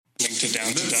to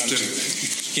down to down to.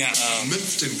 Yeah.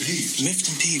 Miffed and peeved. Miffed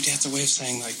and peeved. That's a way of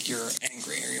saying like you're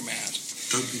angry or you're mad.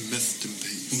 Don't be miffed and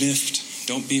peeved. Miffed.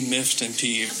 Don't be miffed and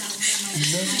peeved.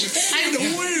 I know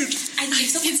word.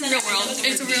 It's a real world.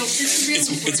 It's a real.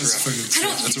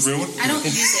 That's a real one? I don't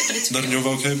use it, but it's Not in your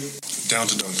vocab? Down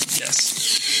to dunk.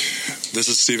 Yes. This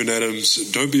is Stephen Adams.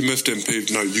 Don't be miffed and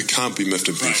peeved. No, you can't be miffed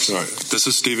and peeved. Right. Sorry. This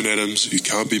is Stephen Adams. You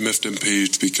can't be miffed and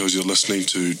peeved because you're listening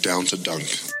to Down to Dunk.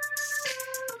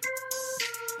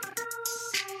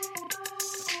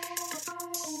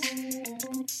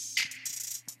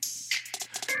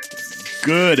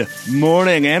 Good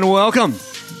morning and welcome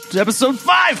to episode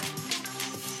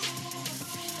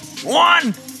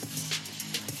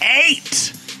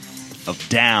 518 of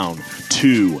Down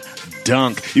to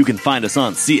Dunk. You can find us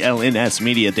on CLNS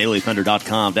Media,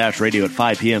 DailyThunder.com, -radio at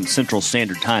 5 p.m. Central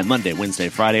Standard Time, Monday, Wednesday,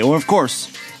 Friday, or of course,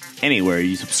 anywhere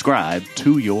you subscribe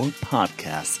to your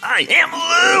podcasts. I am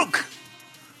Luke!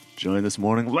 Joined this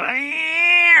morning by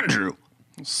Andrew.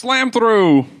 Slam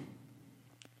through.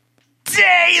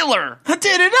 Taylor! I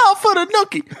did it all for the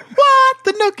nookie. What?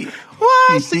 The nookie.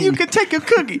 Why? So you can take your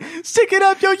cookie, stick it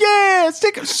up your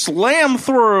stick it, slam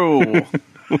through.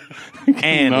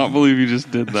 And Not believe you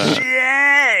just did that.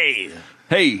 Jay!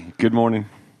 Hey, good morning.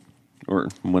 Or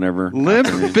whenever.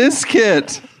 Limp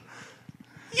Biscuit.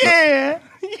 Yeah!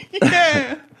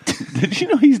 Yeah! Did you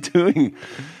know he's doing...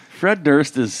 Fred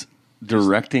Durst is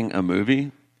directing a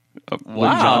movie with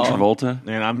John Travolta?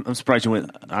 Man, I'm surprised you went.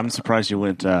 I'm surprised you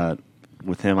went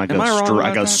with him. I I wrong go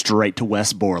about that? straight to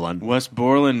Wes Borland. West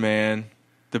Borland, man.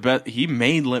 He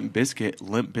made Limp Biscuit.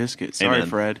 Sorry, Amen.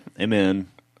 Fred. Amen.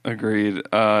 Agreed.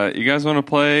 You guys want to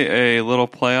play a little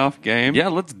playoff game? Yeah,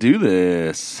 let's do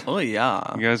this. Oh,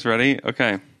 yeah. You guys ready?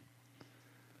 Okay.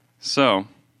 So,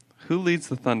 who leads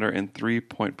the Thunder in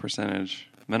 3-point percentage?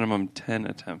 Minimum 10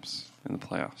 attempts in the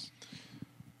playoffs.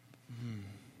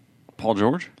 Paul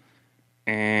George?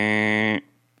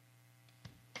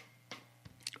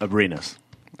 Abrinas.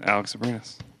 Alex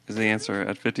Abrinas is the answer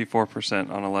at 54%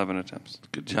 on 11 attempts.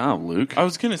 Good job, Luke. I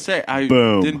was going to say, I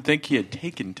Boom. didn't think he had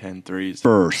taken 10 threes.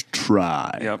 First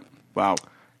try. Yep. Wow.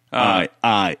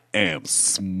 I am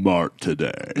smart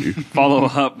today.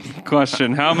 Follow-up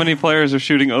question. How many players are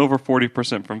shooting over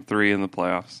 40% from three in the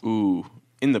playoffs? Ooh.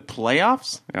 In the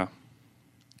playoffs? Yeah.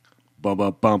 Bum,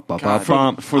 bum, bum, bum, God.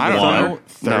 bum. For the I don't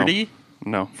Thunder? know. 30?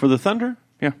 No. For the Thunder?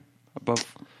 Yeah. Above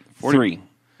 40. 3.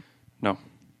 No.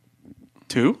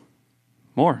 2?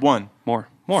 More. 1? More.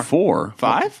 4.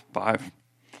 5? 5.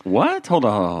 What? Hold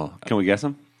on. Can we guess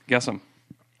him? Guess them.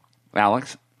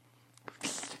 Alex?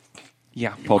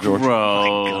 Yeah. Paul George?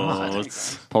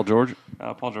 Gross. Paul George?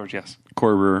 Paul George, yes.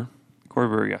 Corey Brewer? Corey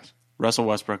Brewer, yes. Russell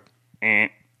Westbrook.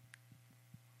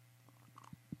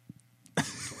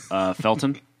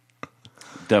 Felton.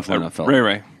 Definitely not Felton.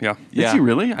 Ray, yeah. Is he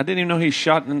really? I didn't even know he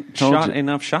shot you.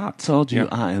 enough shots. Told you Yeah.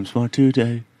 I am smart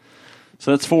today.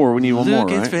 So that's 4. We need one more,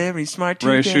 Luke is right? very smart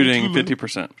Ray today. shooting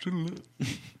 50%.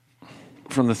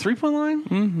 From the 3-point line?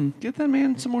 Mm-hmm. Get that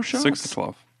man some more shots. 6 to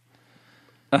 12.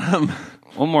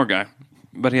 One more guy,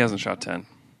 but he hasn't shot 10.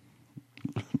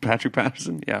 Patrick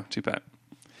Patterson? Yeah, 2-pat.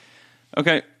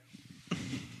 Okay.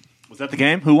 Was that the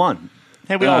game? Who won?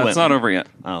 Hey, we all went. It's not over yet.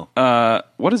 Oh.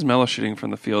 What is Melo shooting from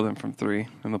the field and from three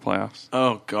in the playoffs?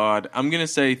 Oh, God. I'm going to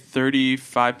say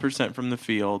 35% from the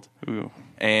field Ooh.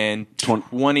 and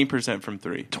 20% from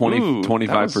 3.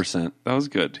 25%. That was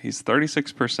good. He's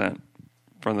 36%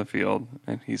 from the field,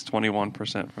 and he's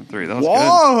 21% from three. That was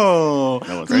Whoa!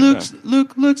 That was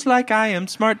Luke looks like I am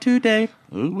smart today.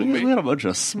 Ooh, we got a bunch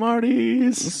of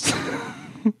smarties.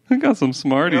 good. We got some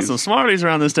smarties. Got some smarties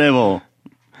around this table.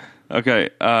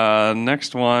 Okay,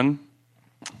 next one.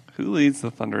 Who leads the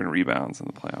Thunder in rebounds in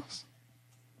the playoffs?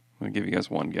 I'm going to give you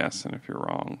guys one guess, and if you're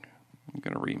wrong, I'm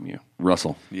going to ream you.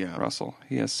 Russell. Yeah. Russell.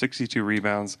 He has 62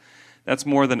 rebounds. That's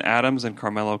more than Adams and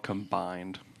Carmelo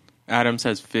combined. Adams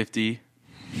has 50.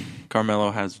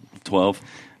 Carmelo has 12.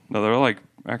 No, they're like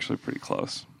actually pretty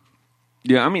close.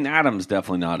 Yeah, I mean, Adams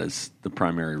definitely not as the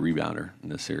primary rebounder in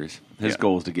this series. His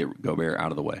goal is to get Gobert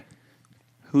out of the way.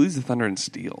 Who leads the Thunder in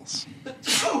steals?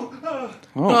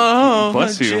 Oh,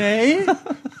 bless you. Jay.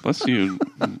 Bless you,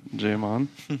 Jamon.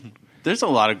 There's a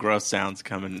lot of gross sounds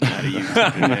coming out of you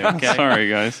today, okay? Sorry,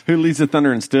 guys. Who leads the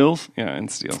Thunder in steals? Yeah, in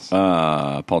steals.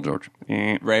 Paul George.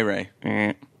 Ray.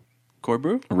 Corey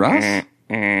Brewer? Russ?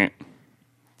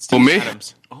 Steven me?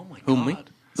 Adams. Oh, my Who, me?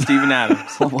 Steven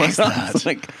Adams. What was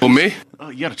that? Who, me? Oh,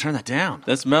 you got to turn that down.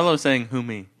 That's Melo saying who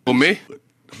me. Who, me?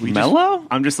 Mello?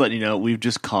 I'm just letting you know, we've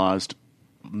just caused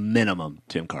minimum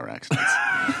 10 car accidents.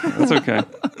 That's okay.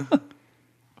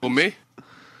 Who, me?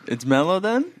 It's Melo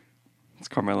then? It's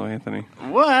Carmelo Anthony.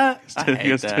 What? I He hate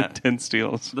has that. 10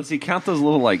 steals. Does he count those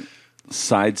little like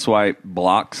side swipe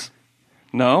blocks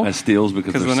No, as steals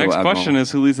because because they're the next so question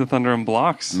is who leads the Thunder in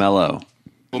blocks? Melo?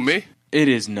 Well, me? It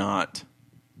is not.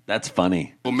 That's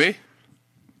funny. Well, me?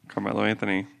 Carmelo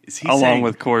Anthony, Is he along saying-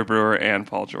 with Corey Brewer and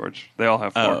Paul George. They all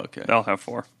have 4. Oh, okay. They all have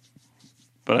 4.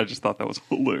 But I just thought that was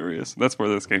hilarious. That's where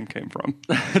this game came from.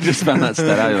 I just found that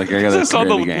stat out. Like I got I saw to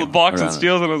the game blocks and around it.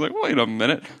 steals, and I was like, wait a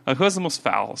minute. Who has the most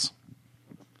fouls?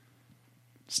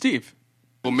 Steve.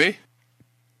 Well, me?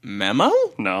 Memo?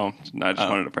 No, I just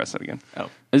wanted to press it again. Oh.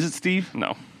 Is it Steve?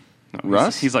 No.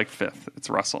 Russ? He's like 5th. It's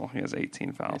Russell. He has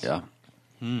 18 fouls. Yeah.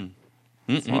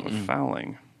 It's a lot of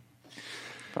fouling.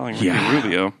 Fouling Yeah. Ricky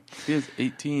Rubio. He has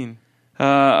 18.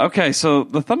 Okay, so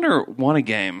the Thunder won a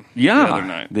game the other Yeah,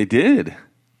 night. they did.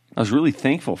 I was really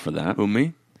thankful for that. Who,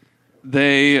 me?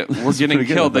 They were getting pretty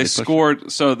good. killed. I They thought he pushed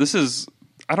scored. So this is,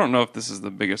 I don't know if this is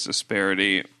the biggest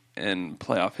disparity in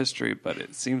playoff history, but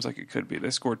it seems like it could be. They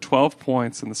scored 12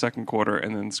 points in the second quarter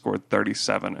and then scored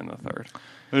 37 in the third.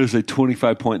 There's a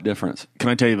 25-point difference. Can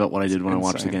I tell you about what I did when I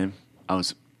watched the insane. game? I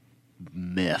was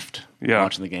miffed Yeah.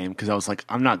 watching the game because I was like,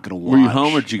 I'm not going to watch. Were you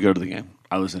home or did you go to the game?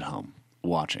 I was at home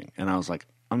watching, and I was like,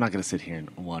 I'm not going to sit here and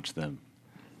watch them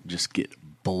just get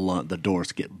blown. The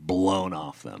doors get blown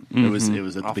off them. It was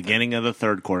at the beginning of the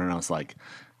third quarter, and I was like,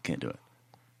 can't do it.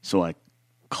 So I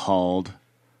called.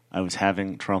 I was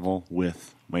having trouble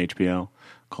with my HBO.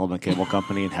 Called my cable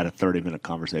company and had a 30-minute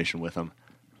conversation with them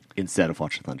instead of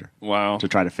watching Thunder. Wow. To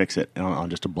try to fix it on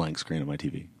just a blank screen on my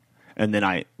TV. And then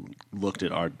I looked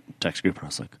at our text group and I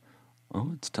was like,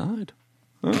 oh, it's tied.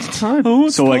 It's tied.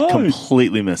 So I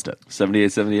completely missed it.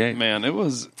 78-78. Man, it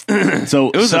was. So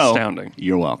It was astounding.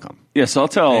 You're welcome. Yeah, so I'll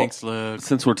tell. Thanks, Luke.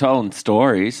 Since we're telling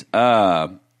stories, I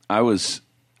was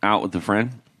out with a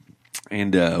friend,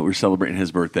 and we were celebrating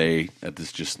his birthday at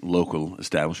this just local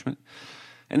establishment.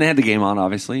 And they had the game on,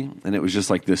 obviously, and it was just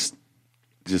like this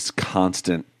just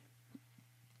constant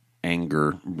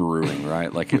anger brewing,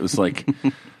 right? Like it was like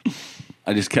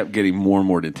I just kept getting more and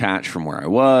more detached from where I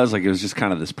was. Like it was just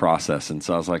kind of this process. And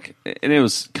so I was like, and it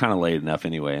was kind of late enough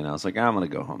anyway. And I was like, I'm going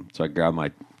to go home. So I grabbed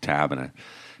my tab and I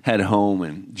head home.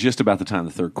 And just about the time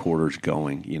the third quarter's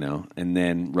going, you know, and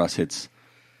then Russ hits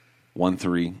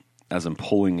 1-3 as I'm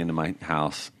pulling into my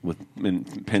house with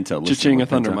Pinto. Cha-ching, a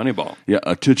Thunder money ball. Yeah,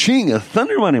 a cha-ching, a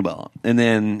Thunder money ball. And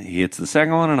then he hits the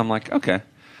second one, and I'm like, okay.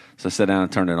 So I sat down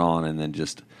and turned it on, and then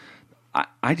just,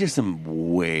 I just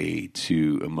am way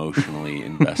too emotionally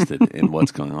invested in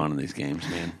what's going on in these games,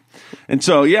 man. And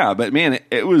so, yeah, but man,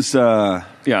 it was. Yeah,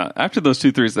 after those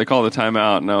 2 threes, they called the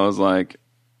timeout, and I was like,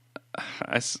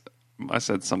 I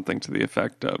said something to the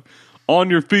effect of, on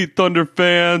your feet, Thunder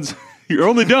fans. You're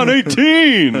only down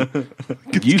 18. Get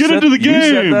into the game. You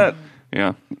said that?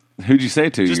 Yeah. Who'd you say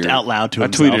it to? Just out loud to I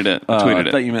himself. tweeted it.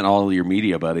 I thought you meant all of your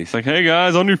media buddies. It's like, hey,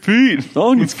 guys, on your feet.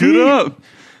 On your Let's get feet. up.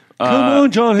 Come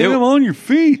on, John Hamm, on your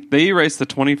feet. They erased the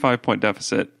 25-point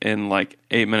deficit in like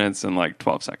 8 minutes and like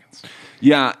 12 seconds.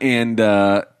 Yeah, and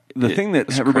the thing that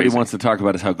it's everybody crazy. wants to talk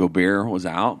about is how Gobert was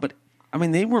out. But, I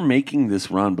mean, they were making this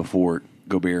run before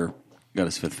Gobert got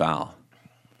his 5th foul.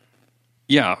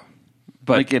 Yeah.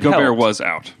 But Like, it Gobert helped. was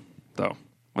out, though,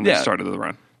 when they Yeah. started the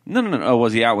run. No. Oh,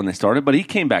 was he out when they started? But he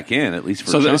came back in, at least for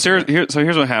a shot.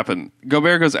 Here's what happened.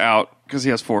 Gobert goes out because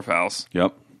he has 4 fouls.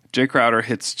 Yep. Jay Crowder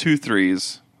hits 2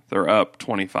 threes. They're up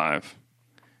 25.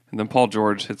 And then Paul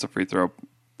George hits a free throw.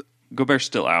 Gobert's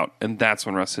still out. And that's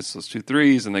when Russ hits those 2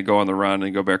 threes, and they go on the run,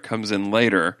 and Gobert comes in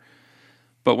later.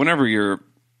 But whenever you're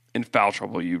in foul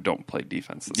trouble, you don't play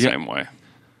defense the Yep. same way.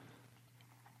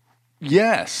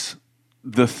 Yes.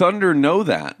 The Thunder know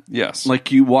that. Yes.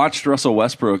 Like, you watched Russell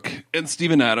Westbrook And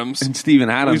Steven Adams. and Steven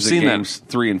Adams We've in seen that. games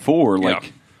 3 and 4, like, Yeah.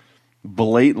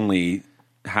 blatantly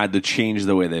had to change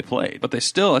the way they played. But they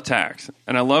still attacked.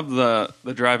 And I love the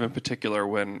drive in particular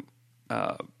when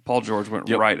Paul George went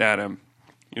Yep. right at him.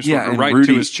 He just yeah, went and right Rudy,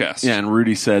 to his chest. Yeah, and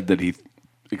Rudy said that he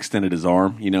extended his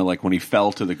arm, you know, like when he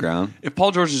fell to the ground. If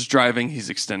Paul George is driving, he's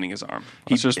extending his arm.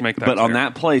 Let's just make that But on clear.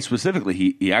 that play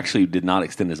specifically, he actually did not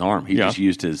extend his arm. He Yeah. just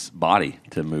used his body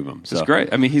to move him. So It's great.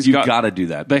 I mean, you got to do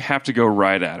that. They have to go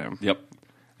right at him. Yep. And You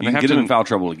they can have get him to- in foul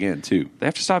trouble again, too. They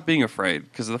have to stop being afraid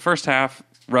because the first half,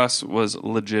 Russ was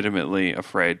legitimately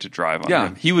afraid to drive on Yeah.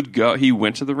 him. He would go. He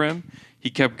went to the rim. He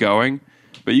kept going,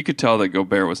 but you could tell that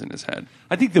Gobert was in his head.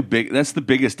 I think that's the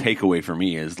biggest takeaway for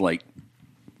me is like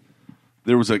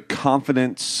there was a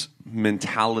confidence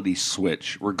mentality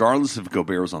switch, regardless if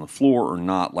Gobert was on the floor or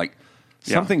not. Like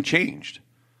something changed.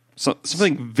 So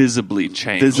something visibly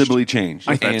changed. Visibly changed.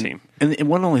 with that And- team. And it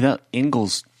wasn't only that,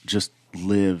 Ingles just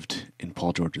lived in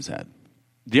Paul George's head.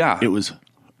 Yeah. It was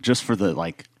just for the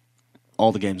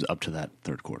all the games up to that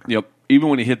third quarter. Yep. Even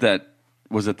when he hit that,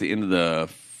 was at the end of the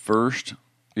first.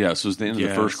 Yeah, so it was the end of the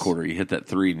Yes. first quarter. He hit that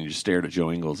three, and he just stared at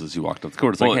Joe Ingles as he walked up the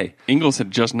court. It's Well, like, hey, Ingles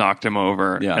had just knocked him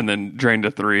over Yeah. and then drained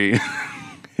a three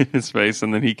in his face,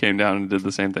 and then he came down and did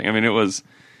the same thing. I mean,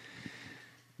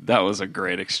 that was a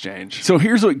great exchange. So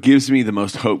here's what gives me the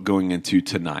most hope going into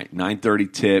tonight. 9:30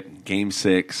 tip, game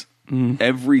 6.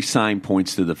 Every sign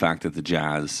points to the fact that the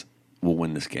Jazz will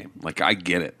win this game. Like, I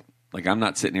get it. Like, I'm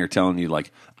not sitting here telling you,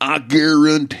 like, I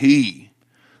guarantee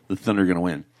the Thunder are going to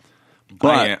win.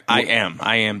 But I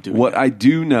am doing what that. I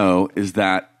do know is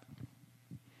that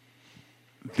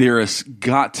there has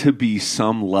got to be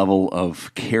some level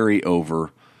of carryover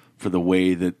for the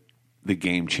way that the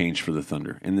game changed for the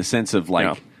Thunder, in the sense of, like,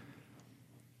 Yeah.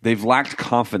 they've lacked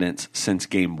confidence since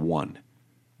game 1.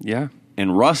 Yeah.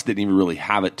 And Russ didn't even really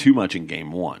have it too much in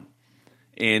game 1.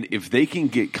 And if they can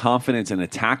get confidence in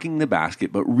attacking the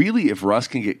basket, but really if Russ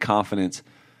can get confidence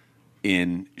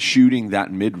in shooting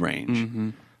that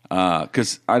mid-range,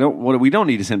 because we don't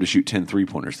need is him to shoot 10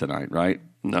 3-pointers tonight, right?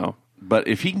 No. But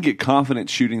if he can get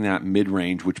confidence shooting that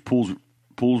mid-range, which pulls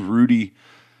Rudy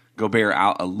Gobert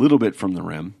out a little bit from the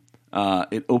rim,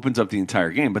 it opens up the entire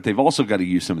game. But they've also got to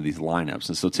use some of these lineups.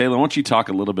 And so, Taylor, why don't you talk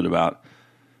a little bit about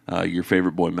your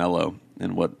favorite boy, Melo,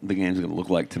 and what the game's going to look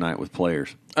like tonight with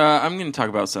players? I'm going to talk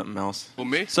about something else. Well,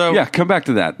 me? So Yeah, come back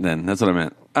to that then. That's what I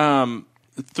meant.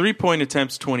 3-point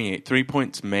attempts 28, 3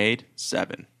 points made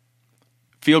 7,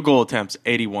 field goal attempts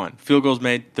 81, field goals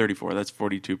made 34. That's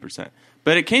 42%.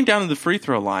 But it came down to the free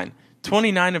throw line,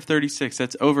 29 of 36.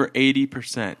 That's over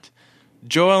 80%.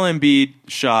 Joel Embiid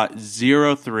shot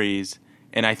 0 threes,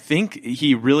 and I think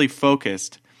he really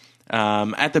focused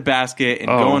at the basket and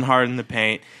going hard in the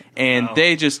paint. And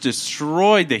they just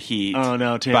destroyed the Heat Oh,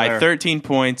 no, by Taylor. 13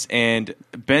 points. And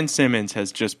Ben Simmons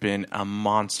has just been a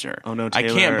monster. Oh, no, I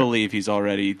Taylor. can't believe he's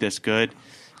already this good.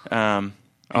 I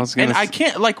was going And to I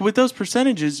can't, like, with those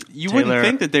percentages, you wouldn't Taylor.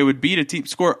 think that they would beat a team,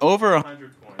 score over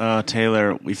 100 points.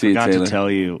 Taylor, we See you, forgot Taylor. to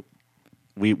tell you,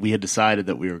 we had decided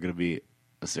that we were going to be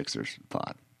a Sixers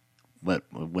pod. But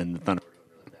when the Thunder...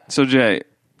 So, Jay,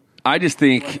 I just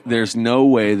think there's no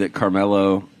way that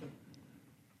Carmelo.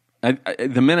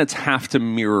 The minutes have to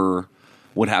mirror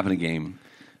what happened in game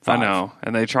 5. I know.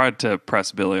 And they tried to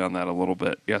press Billy on that a little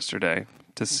bit yesterday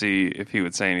to see if he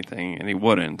would say anything, and he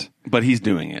wouldn't. But he's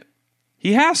doing it.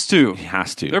 He has to. He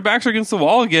has to. Their backs are against the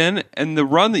wall again, and the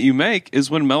run that you make is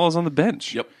when Melo's on the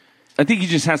bench. Yep. I think he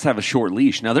just has to have a short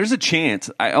leash. Now, there's a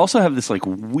chance. I also have this like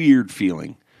weird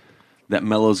feeling that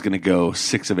Melo's going to go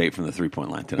 6 of 8 from the 3-point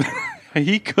line tonight.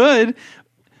 He could.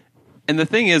 And the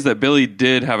thing is that Billy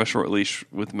did have a short leash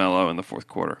with Melo in the fourth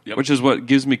quarter, which is what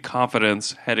gives me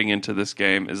confidence heading into this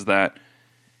game, is that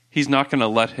he's not going to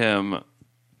let him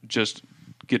just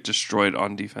get destroyed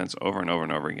on defense over and over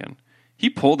and over again. He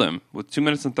pulled him with 2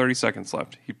 minutes and 30 seconds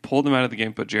left. He pulled him out of the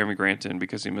game, put Jeremy Grant in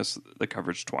because he missed the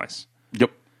coverage twice.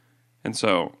 Yep. And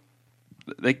so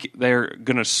they're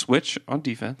going to switch on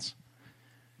defense,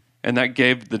 and that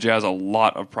gave the Jazz a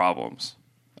lot of problems.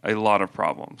 A lot of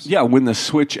problems. Yeah, when the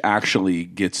switch actually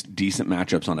gets decent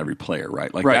matchups on every player,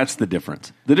 right? Like Right. that's the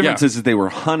difference. The difference Yeah. is that they were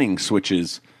hunting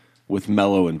switches with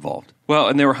Melo involved. Well,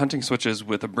 and they were hunting switches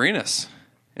with Abrinas.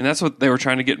 And that's what they were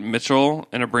trying to get Mitchell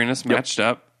and Abrinas matched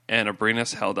up, and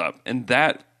Abrinas held up. And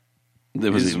that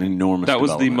There was is- an enormous that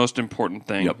was the development. most important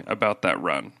thing Yep. about that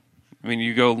run. I mean,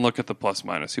 you go look at the plus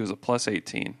minus. He was a plus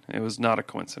 18. It was not a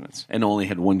coincidence. and only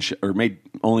had one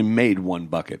only made one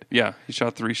bucket. Yeah, he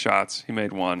shot 3 shots. He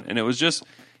made 1. And it was just,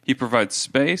 he provides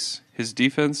space. His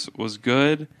defense was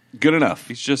good. Good enough.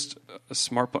 He's just a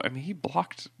smart player. I mean, he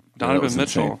blocked that Donovan was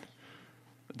Mitchell. insane.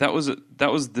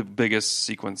 That was the biggest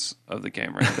sequence of the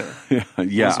game right there.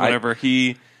 Yeah, Was whenever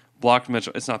he blocked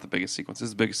Mitchell. It's not the biggest sequence.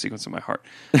 It's the biggest sequence in my heart.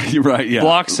 you're right. Yeah,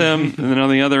 Blocks him, and then on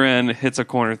the other end hits a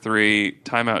corner 3.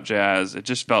 Timeout Jazz. It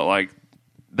just felt like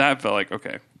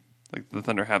okay, like the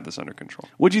Thunder have this under control.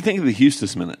 What do you think of the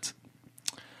Houston minutes?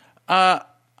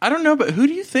 I don't know, but who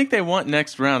do you think they want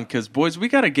next round? Because, boys, we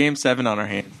got a Game 7 on our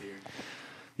hands here.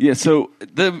 Yeah, so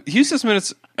The Houston's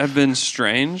minutes have been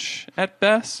strange at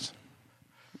best.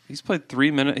 He played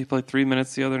 3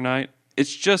 minutes the other night.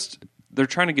 It's just they're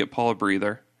trying to get Paul a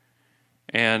breather,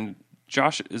 and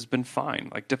Josh has been fine.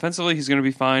 Like defensively, he's going to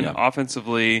be fine. Yeah.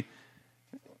 Offensively,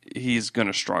 he's going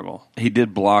to struggle. he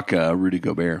did block Rudy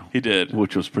Gobert. He did.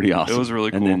 Which was pretty awesome. It was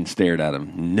really And cool. then stared at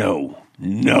him. No.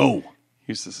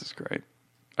 This is great.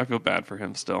 I feel bad for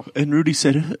him still. And Rudy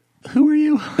said, "Who are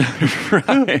you?"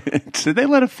 Right. Did they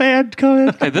let a fan come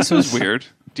in? Hey, this was weird.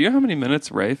 Do you know how many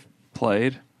minutes Rafe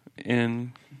played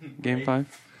in Game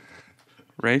 5?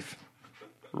 Rafe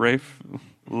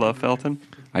Love Felton?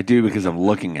 I do because I'm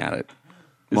looking at it.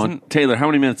 Taylor, how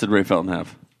many minutes did Ray Felton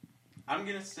have? I'm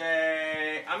gonna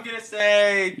say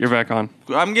You're back on.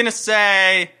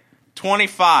 25.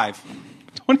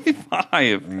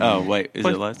 25. Oh wait, is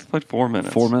it less? Like 4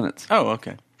 minutes. 4 minutes. Oh,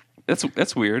 okay.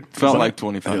 That's weird. Felt like It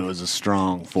 25. was a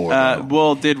strong 4. though.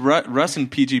 Well, did Russ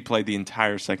and PG play the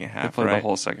entire second They half? played Right? the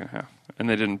whole second half, and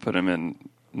they didn't put him in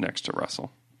next to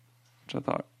Russell, which I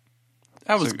thought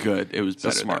That was good. It was it's a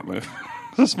better smart that way. move.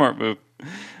 It's a smart move.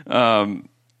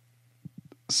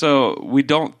 So we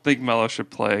don't think Melo should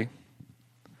play.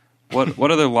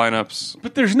 What other lineups?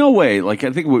 But there's no way. Like,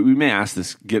 I think we may ask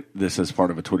this, get this as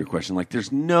part of a Twitter question. Like,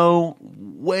 there's no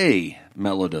way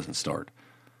Melo doesn't start.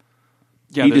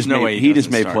 Yeah, he there's just no may, way he just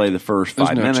doesn't may start. play the first There's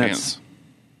 5 no minutes. chance.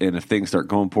 And if things start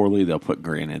going poorly, they'll put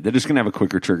Grant in. They're just going to have a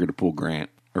quicker trigger to pull Grant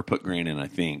or put Grant in, I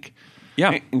think.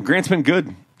 Yeah. And Grant's been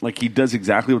good. Like, he does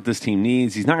exactly what this team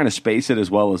needs. He's not going to space it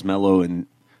as well as Melo in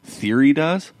theory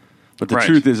does. But the Right.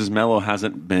 truth is Melo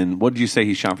hasn't been. What did you say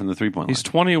he shot from the 3-point line? He's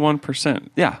 21%.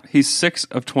 Yeah. He's 6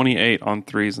 of 28 on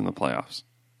threes in the playoffs.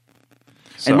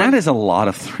 So, and that is a lot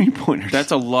of 3-pointers.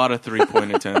 That's a lot of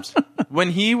 3-point attempts.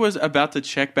 When he was about to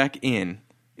check back in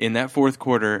that fourth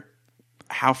quarter,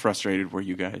 how frustrated were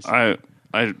you guys? I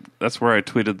that's where I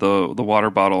tweeted the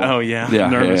water bottle. Oh, yeah. Yeah.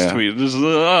 nervous tweet. Just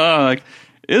like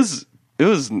it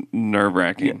was nerve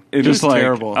wracking. it just was like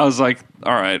terrible. I was like,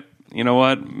 all right, you know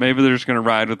what? Maybe they're just going to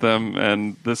ride with them,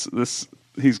 and this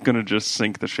he's going to just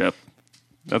sink the ship.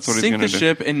 That's what he's Sink going the to do.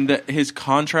 ship, and his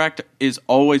contract is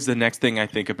always the next thing I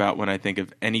think about when I think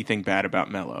of anything bad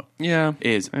about Melo. Yeah,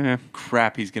 Is Eh.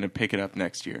 crap, he's going to pick it up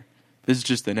next year. This is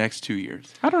just the next 2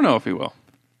 years. I don't know if he will.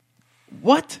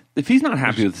 What? if he's not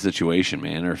happy with the situation,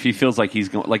 man, or if he feels like he's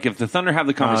going, like if the Thunder have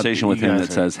the conversation with you him guys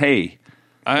that are- says, "Hey,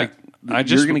 I you're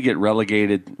just going to get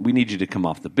relegated. We need you to come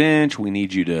off the bench. We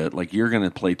need you to you're going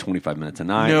to play 25 minutes a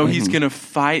night." No, Like, he's going to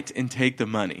fight and take the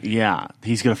money. Yeah,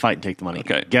 he's going to fight and take the money.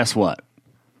 Okay. Guess what?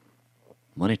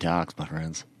 Money talks, my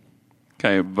friends.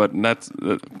 okay, but that's.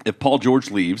 if Paul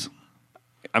George leaves,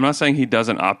 I'm not saying he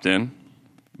doesn't opt in,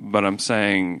 but I'm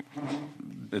saying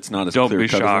it's not as don't clear be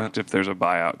cut as shocked that. if there's a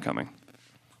buyout coming.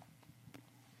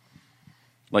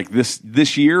 Like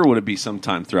this year, or would it be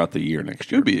sometime throughout the year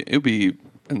next year? It would be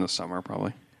in the summer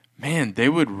probably. Man, they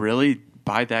would really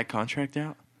buy that contract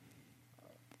out?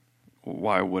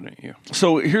 Why wouldn't you?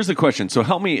 So here's the question. So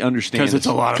help me understand. Because it's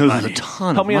a lot of Because money. it's a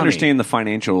ton Help of me money. understand the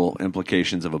financial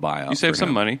implications of a buyout. You save for some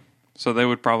him. money, so they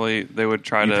would try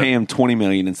You to pay him $20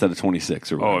 million instead of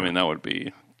 26 or whatever. Oh, I mean that would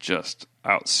be just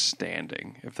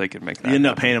outstanding if they could make that. You end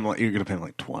up happen. paying him. You're going to pay him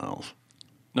like 12.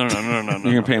 No. you're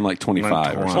gonna pay him like 25.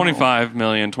 Like or 20. something. 25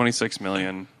 million, 26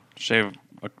 million. Shave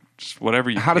just whatever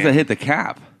you. How does can. that hit the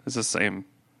cap? It's the same.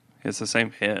 It's the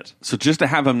same hit. So just to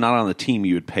have him not on the team,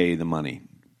 you would pay the money.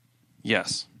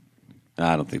 Yes.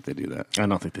 I don't think they do that. I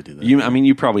don't think they do that.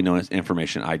 You probably know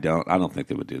information I don't. I don't think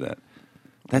they would do that.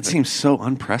 That seems so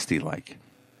un-Presty like.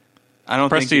 I don't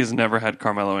Presti think has never had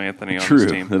Carmelo Anthony on True.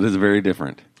 his team. That is very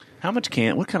different.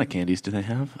 What kind of candies do they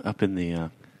have up in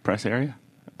the press area?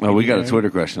 Oh, we got a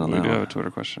Twitter question on We that do have one. a Twitter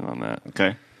question on that.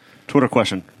 Okay. Twitter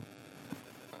question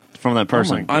from that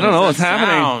person. I don't know what's Does that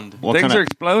happening. sound? What Things kinda- are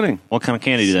exploding. What kind of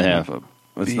candy do they have?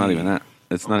 It's not even that.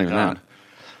 It's not even God.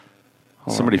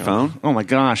 that. Somebody phone? Oh my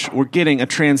gosh, we're getting a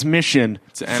transmission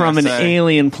It's from an NSA.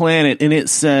 alien planet, and it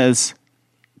says,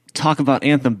 "Talk about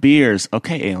Anthem beers."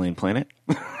 Okay, alien planet.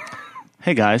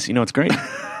 Hey guys, you know what's great?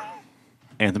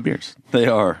 Anthem beers. They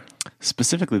are.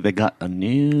 Specifically, they got a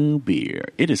new beer.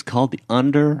 It is called the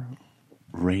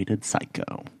Underrated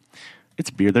Psycho. It's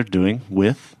a beer they're doing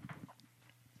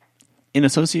in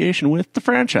association with the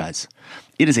franchise.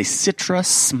 It is a Citra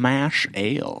Smash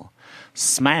Ale.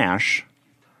 Smash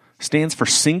stands for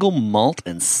single malt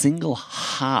and single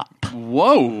hop.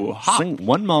 Whoa, hop.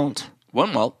 One malt,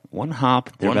 One malt. one hop.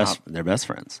 They're One best. hop. They're best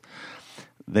friends.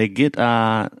 They get.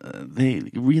 They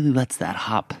really lets that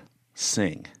hop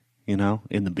sing. You know,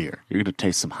 in the beer, you're gonna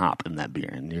taste some hop in that beer,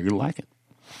 and you're gonna like it.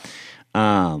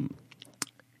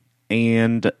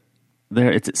 And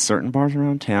there, it's at certain bars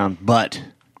around town. But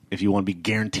if you want to be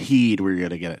guaranteed where you're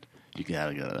gonna get it, you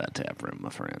gotta go to that tap room, my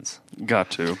friends.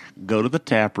 Got to. Go to the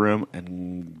tap room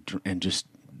and just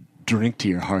drink to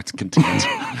your heart's content.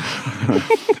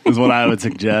 Is what I would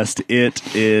suggest.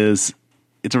 It's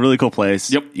a really cool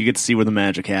place. Yep. You get to see where the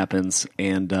magic happens,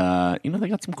 and they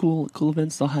got some cool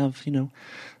events. They'll have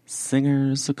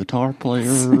singers, guitar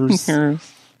players.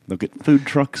 They'll get food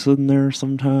trucks in there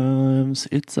sometimes.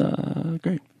 It's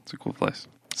great. It's a cool place.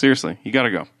 Seriously, you got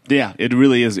to go. Yeah, it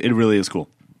really is. It really is cool.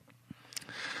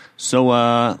 So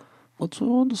let's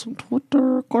go on to some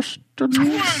Twitter questions.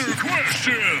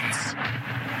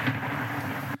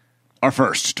 Our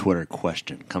first Twitter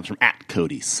question comes from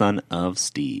 @Cody, son of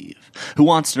Steve, who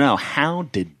wants to know, how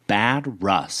did bad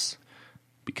Russ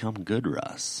become good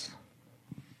Russ?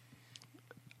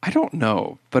 I don't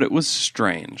know, but it was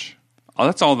strange. Oh,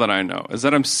 that's all that I know, is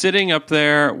that I'm sitting up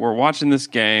there, we're watching this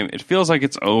game, it feels like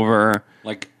it's over.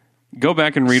 Like, go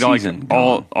back and read Season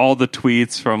all the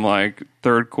tweets from like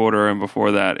third quarter and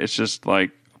before that. It's just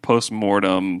like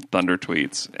post-mortem Thunder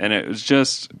tweets, and it was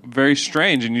just very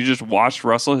strange. And you just watched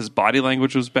Russell, his body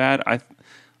language was bad.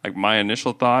 My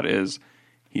initial thought is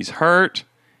he's hurt,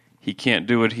 he can't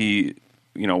do what he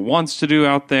wants to do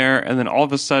out there, and then all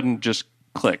of a sudden just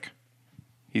click,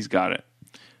 he's got it.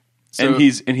 So,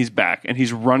 and he's back, and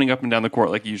he's running up and down the court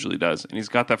like he usually does, and he's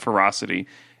got that ferocity,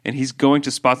 and he's going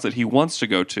to spots that he wants to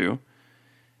go to.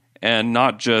 And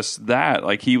not just that,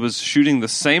 like he was shooting the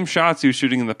same shots he was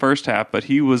shooting in the first half, but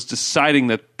he was deciding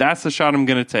that that's the shot I'm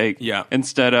going to take,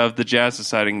 instead of the Jazz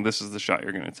deciding this is the shot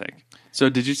you're going to take. So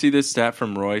did you see this stat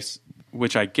from Royce,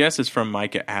 which I guess is from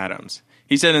Micah Adams?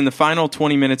 He said in the final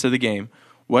 20 minutes of the game,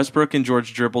 Westbrook and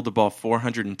George dribbled the ball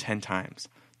 410 times.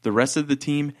 The rest of the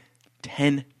team,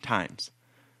 10 times.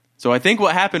 So I think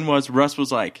what happened was Russ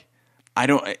was like,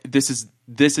 this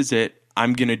is it.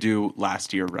 I'm going to do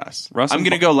last year Russ. I'm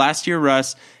going to go last year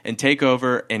Russ and take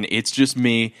over, and it's just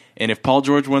me. And if Paul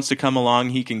George wants to come along,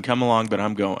 he can come along, but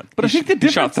I'm going. But I think the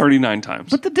difference, he shot 39 times.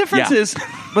 But the difference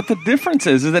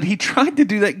is that he tried to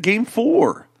do that game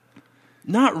 4.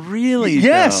 Not really.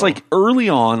 Yes, though. like early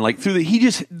on, like through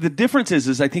the difference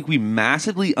is I think we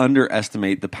massively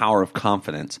underestimate the power of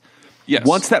confidence. Yes.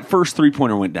 Once that first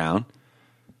 3-pointer went down,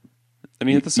 and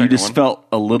he hit the second you just one. felt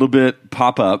a little bit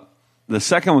pop up. The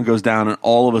second one goes down, and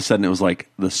all of a sudden it was like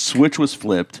the switch was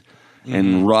flipped,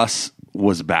 and Russ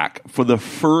was back. For the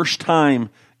first time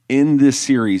in this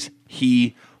series,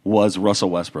 he was Russell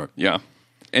Westbrook. Yeah.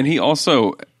 And he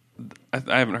also,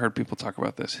 I haven't heard people talk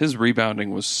about this, his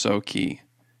rebounding was so key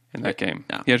in that game.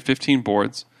 Yeah. He had 15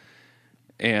 boards,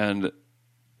 and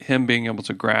him being able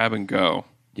to grab and go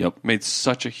made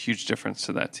such a huge difference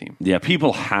to that team. Yeah,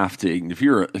 people have to.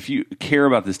 If you care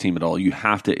about this team at all, you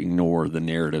have to ignore the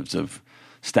narratives of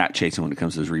stat chasing when it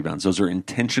comes to those rebounds. Those are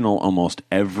intentional almost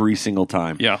every single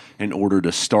time. Yeah. In order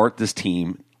to start this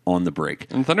team on the break.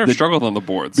 And Thunder struggled on the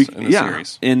boards in the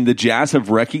series. And the Jazz have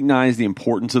recognized the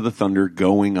importance of the Thunder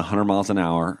going 100 miles an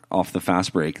hour off the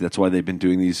fast break. That's why they've been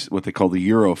doing these what they call the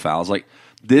Euro fouls. Like,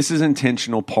 this is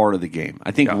intentional part of the game.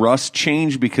 I think Russ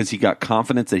changed because he got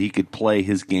confidence that he could play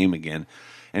his game again.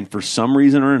 And for some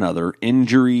reason or another,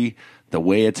 injury, the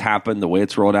way it's happened, the way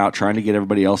it's rolled out, trying to get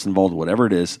everybody else involved, whatever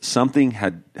it is, something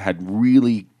had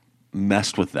really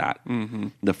messed with that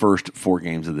the first 4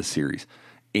 games of the series.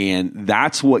 And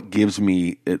that's what gives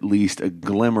me at least a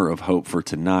glimmer of hope for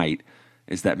tonight,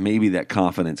 is that maybe that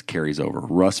confidence carries over.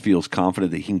 Russ feels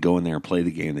confident that he can go in there and play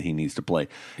the game that he needs to play.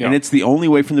 Yeah. And it's the only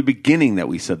way from the beginning that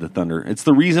we said the Thunder. It's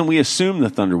the reason we assumed the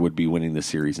Thunder would be winning the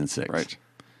series in 6. Right.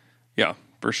 Yeah,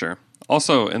 for sure.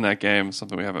 Also in that game,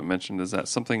 something we haven't mentioned is that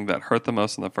something that hurt the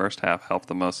most in the first half, helped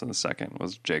the most in the second,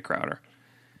 was Jay Crowder.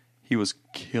 He was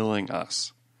killing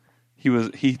us.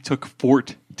 He took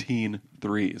 14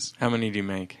 threes. How many did he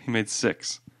make? He made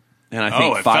 6. And I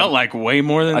think it felt like way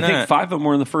more than that. I think 5 of them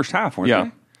were in the first half, weren't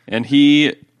they? And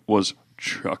he was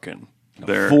chucking.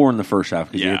 4 in the first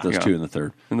half because he hit those 2 in the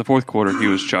third. In the fourth quarter, he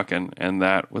was chucking, and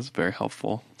that was very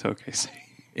helpful to OKC.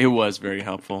 It was very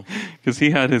helpful. Because he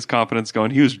had his confidence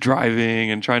going. He was driving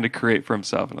and trying to create for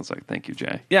himself, and I was like, thank you,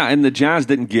 Jay. Yeah, and the Jazz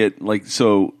didn't get,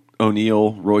 so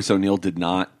Royce O'Neal did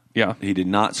not. Yeah. He did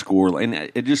not score, and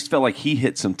it just felt like he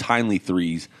hit some timely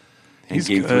threes in He's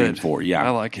game good. 3 and 4. Yeah, I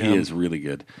like him. He is really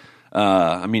good.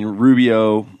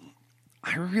 Rubio,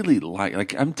 I really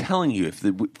like, I'm telling you, if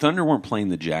the Thunder weren't playing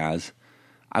the Jazz,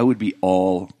 I would be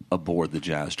all aboard the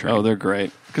Jazz train. Oh, they're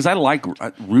great. Because I like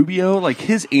Rubio. Like,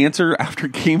 his answer after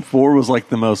game 4 was like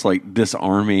the most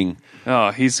disarming.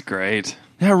 Oh, he's great.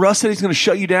 Yeah, Russ said he's going to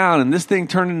shut you down, and this thing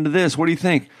turned into this. What do you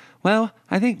think? Well,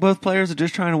 I think both players are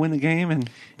just trying to win the game and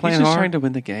playing He's just hard. trying to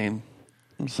win the game.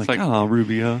 It's like, oh,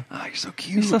 Rubio. Oh, you're so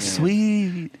cute. You're so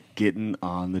sweet. Getting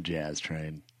on the Jazz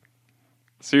train.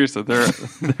 Seriously,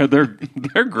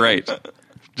 they're great.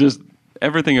 Just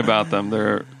everything about them.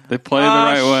 They play the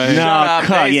right way.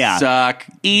 They suck.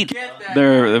 They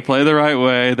play the right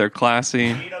way. They're classy.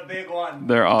 Eat a big one.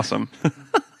 They're awesome.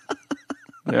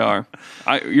 They are.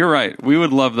 You're right. We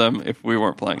would love them if we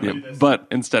weren't playing them, but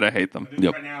instead I hate them.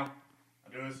 Yep. Right now.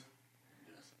 Do this.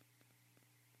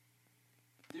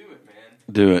 Do it, man.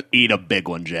 Do it. Eat a big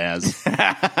one, Jazz.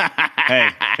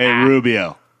 hey,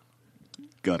 Rubio.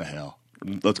 Go to hell.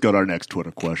 Let's go to our next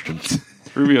Twitter question.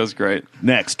 Rubio's great.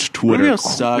 Next Twitter Rubio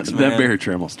sucks, That man. Barry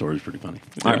Trammell story is pretty funny.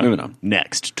 All right, moving on.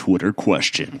 Next Twitter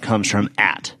question comes from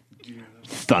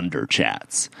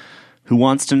 @ThunderChats, who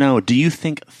wants to know, do you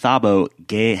think Thabo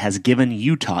has given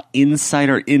Utah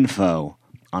insider info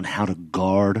on how to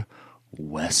guard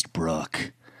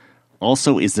Westbrook?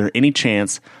 Also, is there any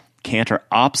chance Cantor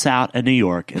opts out at New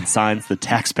York and signs the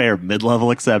taxpayer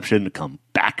mid-level exception to come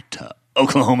back to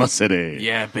Oklahoma City?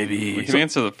 Yeah, baby. We can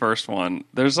answer the first one.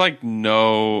 There's like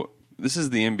no. This is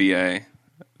the NBA.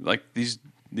 Like these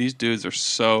dudes are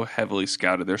so heavily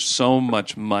scouted. There's so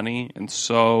much money and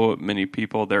so many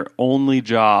people. Their only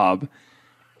job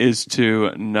is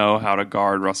to know how to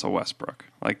guard Russell Westbrook.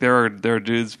 Like there are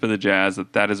dudes for the Jazz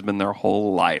that has been their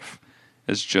whole life.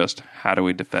 Is just how do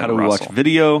we defend? How do we Russell? watch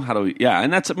video? How do we? Yeah,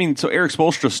 and that's. I mean, so Eric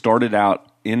Spoelstra started out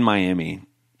in Miami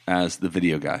as the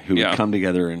video guy who would come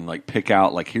together and like pick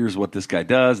out like here's what this guy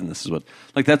does and this is what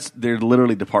like that's they're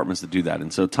literally departments that do that.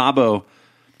 And so Thabo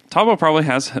probably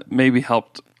has maybe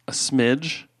helped a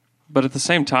smidge, but at the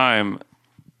same time,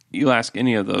 you ask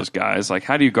any of those guys like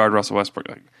how do you guard Russell Westbrook?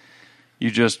 Like,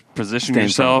 you just position Stand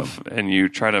in front of yourself and you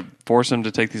try to force him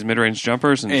to take these mid-range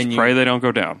jumpers and just you- pray they don't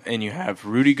go down. And you have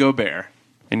Rudy Gobert.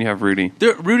 And you have Rudy.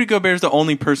 Rudy Gobert is the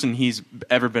only person he's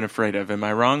ever been afraid of. Am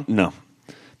I wrong? no.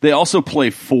 They also play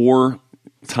 4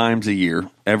 times a year,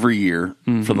 every year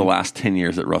for the last 10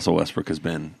 years that Russell Westbrook has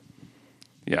been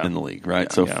Yeah. in the league,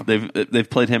 right? So Yeah. they've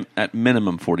played him at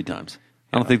minimum 40 times.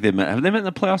 I don't think they've met. Have they met in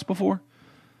the playoffs before?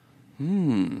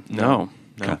 No.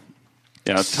 Okay.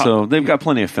 Yeah. So they've got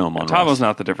plenty of film on Tabo's Russ.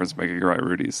 not the difference maker. You're right.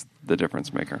 Rudy's the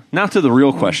difference maker. Now to the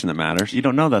real question that matters. You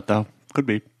don't know that, though. Could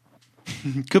be.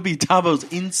 Could be Tabo's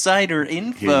insider You,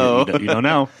 info. you don't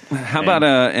know. How about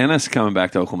Ennis coming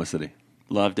back to Oklahoma City?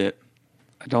 Loved it.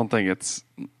 I don't think it's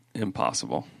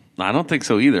impossible. I don't think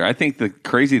so either. I think the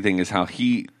crazy thing is how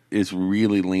he is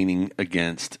really leaning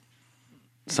against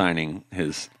signing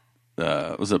his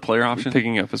was it a player option?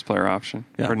 Picking up his player option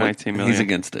for $19 million. He's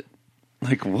against it.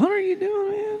 Like, what are you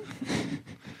doing, man?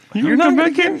 You're not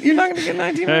going to get $19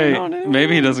 million. Hey, anyway.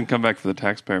 maybe he doesn't come back for the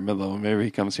taxpayer mid-level. Maybe he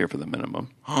comes here for the minimum.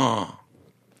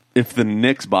 If the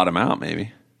Knicks bottom out,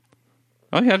 maybe.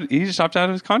 Oh, he just opted out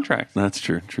of his contract. That's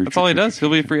true. That's all he does. He'll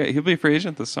be a free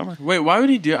agent this summer. Wait, why would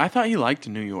he do? I thought he liked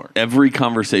New York. Every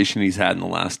conversation he's had in the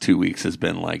last 2 weeks has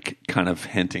been like kind of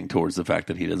hinting towards the fact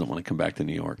that he doesn't want to come back to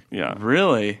New York. Yeah,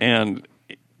 Really? and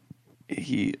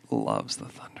he loves the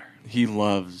Thunder. He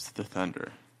loves the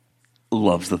Thunder.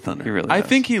 Loves the Thunder. He really. I does.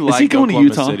 think he he liked going to Oklahoma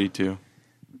Utah? City too.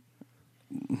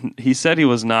 He said he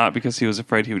was not because he was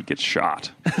afraid he would get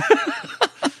shot.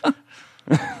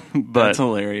 That's But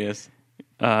hilarious.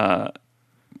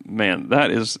 man,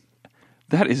 that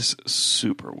is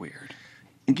super weird.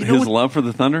 His love for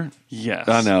the Thunder? Yes,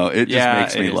 I know. It just Yeah,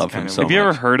 makes it me is love kind him of so weird. much. Have you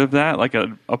ever heard of that? Like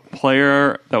a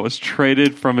player that was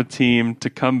traded from a team to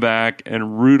come back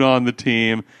and root on the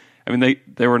team. I mean,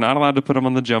 they were not allowed to put him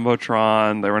on the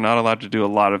Jumbotron. They were not allowed to do a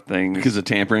lot of things. Because of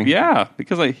tampering? Yeah,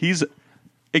 because like he's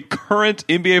a current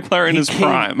NBA player in his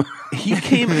prime. He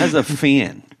came as a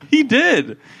fan. He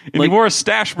did. And Like- he wore a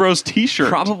Stash Bros t-shirt.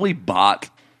 Probably bought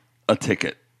a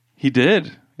ticket. He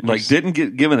did. And Like, he's didn't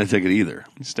get given a ticket either.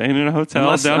 staying in a hotel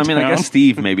Unless, I downtown. mean, I guess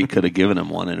Steve maybe could have given him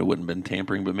one and it wouldn't have been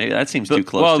tampering, but maybe that seems too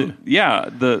close well, to. yeah,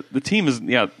 the team is,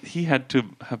 he had to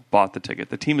have bought the ticket.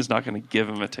 The team is not going to give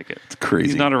him a ticket. It's crazy.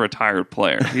 He's not a retired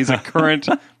player. He's a current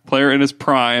player in his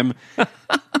prime.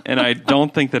 And I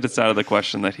don't think that it's out of the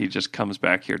question that he just comes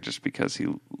back here just because he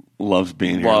Loves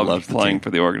being here. loved Loves the playing team.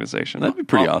 for the organization. That'd be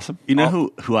pretty awesome. You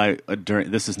know who I during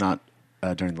this is not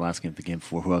during the last game, the game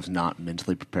before, who I was not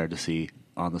mentally prepared to see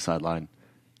on the sideline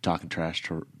talking trash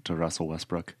to Russell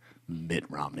Westbrook? Mitt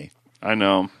Romney. I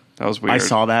know. That was weird. I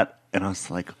saw that and I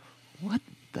was like, what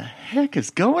the heck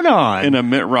is going on? in a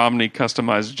Mitt Romney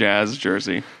customized Jazz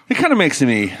jersey. It kind of makes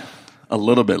me a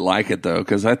little bit like it, though,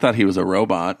 because I thought he was a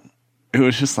robot. It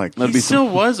was just like, He still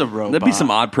was a robot. That'd be some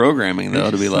odd programming,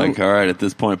 though, to be So- like, all right, at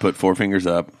this point, put 4 fingers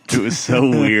up. it was so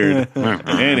weird.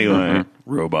 Anyway,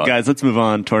 Robot. guys, let's move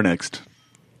on to our next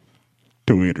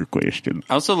Twitter question.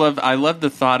 I love the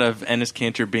thought of Enes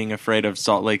Kanter being afraid of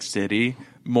Salt Lake City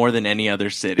more than any other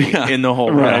city in the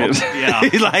whole Right. world. Yeah.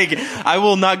 Like, I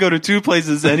will not go to 2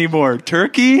 places anymore.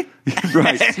 Turkey?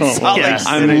 Right. Salt Lake City.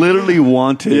 I'm literally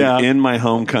wanted Yeah. in my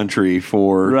home country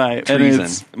for Right. And treason.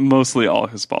 it's mostly all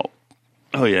his fault.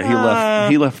 Oh, yeah.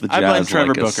 He left the I blame Jazz Trevor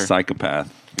like a Booker.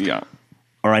 psychopath. Yeah.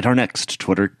 All right, our next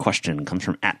Twitter question comes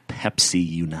from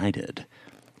 @PepsiUnited,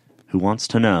 who wants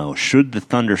to know, should the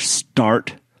Thunder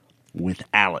start with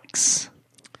Alex?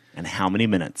 And how many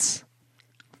minutes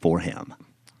for him?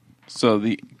 So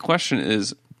the question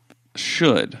is,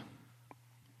 should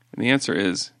And the answer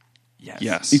is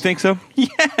yes. You think so?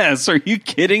 Yes. Are you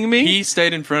kidding me? He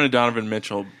stayed in front of Donovan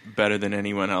Mitchell better than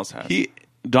anyone else has.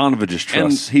 Donovan just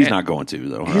trusts. He's not going to,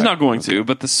 though. He's not going to,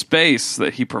 but the space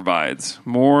that he provides,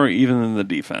 more even than the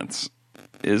defense,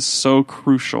 is so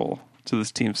crucial to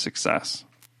this team's success.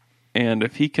 And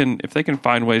if they can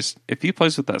find ways, if he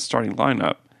plays with that starting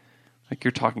lineup, like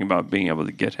you're talking about being able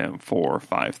to get him 4 or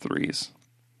 5 threes.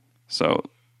 So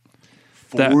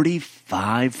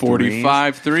 45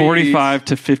 45 threes. 45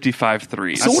 to 55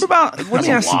 threes. So what about? Let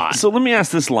lot. me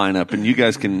ask this lineup, and you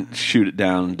guys can shoot it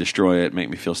down, destroy it, make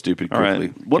me feel stupid All quickly.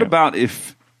 right. What Yeah. about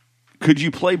if? Could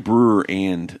you play Brewer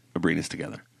and Abrinas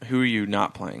together Who are you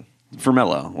not playing? for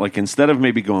Melo? Like instead of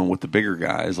maybe going with the bigger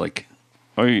guys, like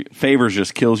Are you, Favors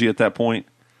just kills you at that point,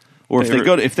 or if they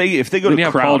go to if they go then you to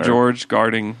have Crowder, Paul George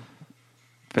guarding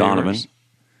Donovan. Favors.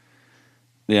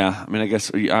 Yeah, I mean, I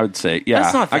guess I would say, yeah.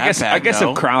 That's not that I bad, guess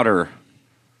though. if Crowder,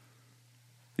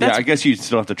 That's- I guess you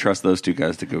still have to trust those two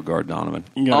guys to go guard Donovan.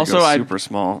 You gotta Also, go I'd- super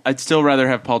small. I'd still rather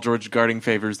have Paul George guarding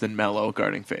Favors than Melo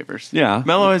guarding Favors. Yeah.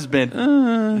 Melo has been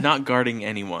not guarding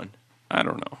anyone. I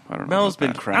don't know. Melo's about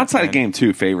been that. crap. Outside man. of game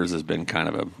 2, Favors has been kind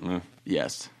of a.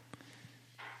 Yes.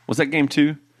 Was that game 2?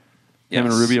 Him and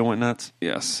Yes. Rubio went nuts.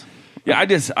 Yes. Yeah, I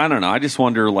don't know. I just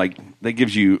wonder, like, that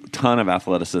gives you a ton of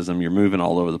athleticism. You're moving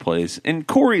all over the place. And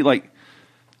Corey, like,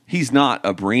 he's not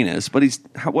Abrinas, but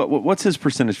what's his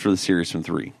percentage for the series from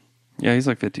 3? Yeah, he's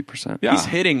like 50%. Yeah. He's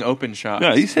hitting open shots.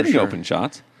 Yeah, he's for hitting sure. open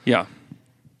shots. Yeah.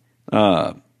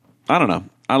 I don't know.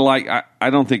 I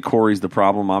don't think Corey's the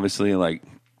problem, obviously, like,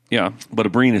 Yeah. but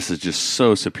Abrinas is just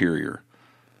so superior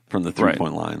from the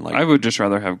 3-point line. Like, I would just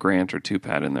rather have Grant or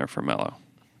Tupat in there for Melo.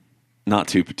 not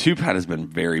Tupat has been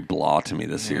very blah to me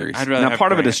this series. I'd rather now, have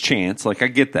part of it Grant. is chance. Like, I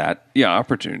get that. Yeah,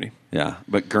 opportunity. Yeah,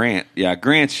 but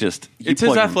Grant's just you It's his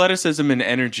plug him- athleticism and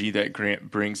energy that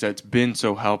Grant brings that's been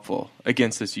so helpful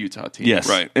against this Utah team. Yes,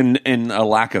 Right. and a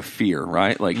lack of fear,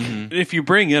 right? Like, If you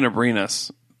bring in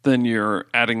Abrinas, then you're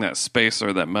adding that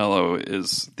spacer that Melo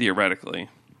is theoretically,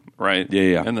 right?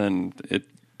 Yeah. And then it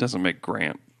doesn't make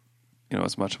Grant,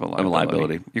 as much of a liability.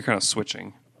 liability. You're kind of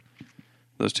switching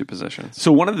those two positions.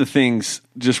 so one of the things,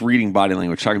 just reading body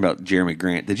language, talking about Jeremy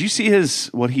Grant. Did you see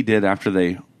what he did after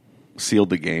they sealed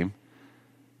the game?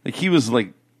 Like, he was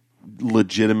like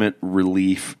legitimate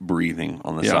relief breathing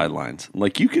on the Yeah. sidelines.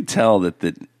 Like, you could tell that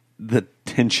the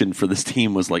tension for this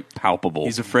team was like palpable.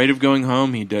 He's afraid of going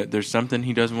home. There's something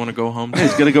he doesn't want to go home to.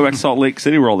 He's gonna go back to Salt Lake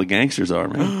City where all the gangsters are,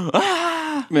 man.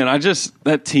 Man,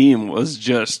 that team was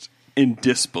just in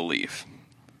disbelief.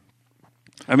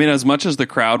 I mean, as much as the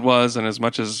crowd was and as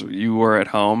much as you were at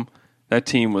home, that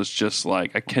team was just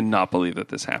like, I cannot believe that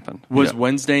this happened. Was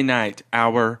Wednesday night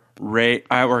our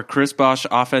Chris Bosh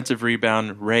offensive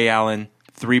rebound, Ray Allen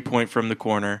 3-point from the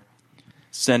corner,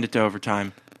 send it to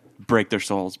overtime, break their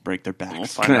souls, break their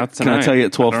backs. Find Can I out tonight. tell you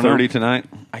at I don't 12:30 know. tonight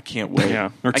I can't wait.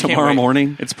 Yeah. or I can't tomorrow wait.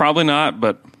 morning? It's probably not,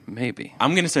 but maybe.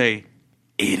 I'm gonna say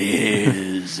it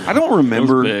is. I don't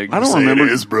remember. big. I don't Say remember.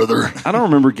 it is, brother. I don't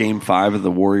remember Game 5 of the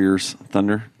Warriors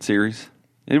Thunder series.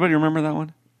 Anybody remember that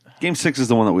one? Game 6 is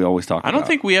the one that we always talk about. I don't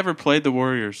think we ever played the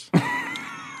Warriors.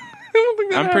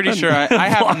 I'm pretty sure I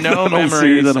have no I don't see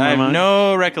memories. that in my I have mind.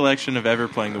 no recollection of ever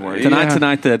playing the Warriors.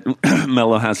 tonight that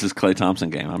Melo has his Klay Thompson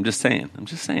game. I'm just saying.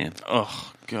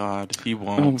 Oh God, he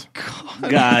won't.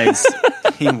 Guys,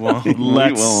 He won't.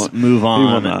 let's won't. move will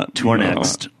on not. to our He will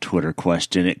next Twitter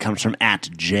question. It comes from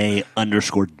 @J_Dub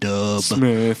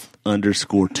Smith.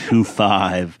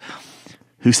 _25,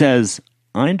 who says,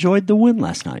 I enjoyed the win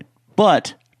last night,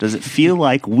 but does it feel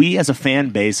like we as a fan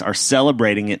base are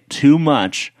celebrating it too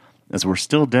much as we're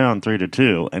still down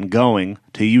 3-2 and going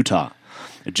to Utah?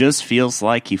 It just feels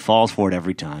like he falls for it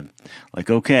every time. Like,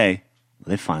 okay,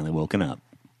 they've finally woken up.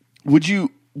 Would you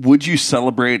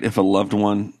celebrate if a loved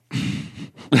one,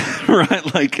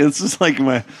 right? Like, it's just like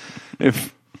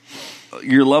if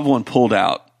your loved one pulled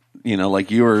out,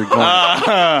 like you were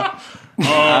going.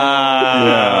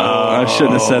 Yeah, I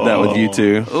shouldn't have said that with you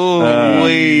two. Oh,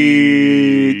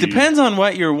 wait. Depends on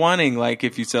what you're wanting, like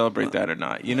if you celebrate that or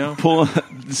not,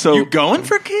 So You going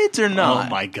for kids or not? Oh,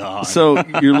 my God. So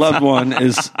your loved one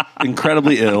is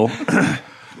incredibly ill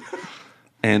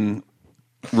and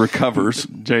recovers.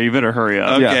 Jay, you better hurry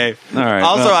up. Okay. Yeah. All right.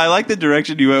 Also, Well- I like the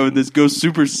direction you went with this. Go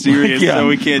super serious so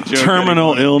we can't joke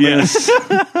terminal anymore. illness.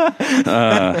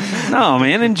 No,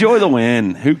 man, enjoy the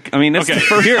win. It's the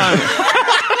first time.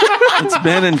 It's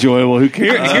been enjoyable. Who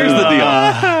cares? Here's the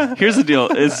deal. Here's the deal: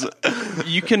 is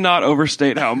you cannot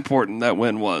overstate how important that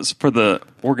win was for the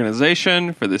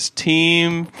organization, for this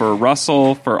team, for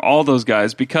Russell, for all those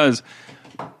guys. Because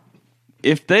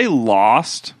if they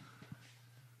lost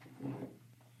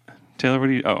Taylor, what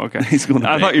do you? Oh, okay. He's going to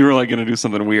I bed. thought you were like going to do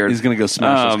something weird. He's going to go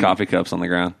smash those coffee cups on the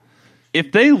ground.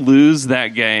 If they lose that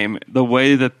game the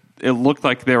way that it looked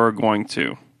like they were going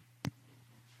to,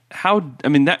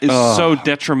 that is so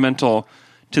detrimental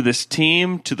to this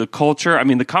team, to the culture. I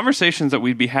mean, the conversations that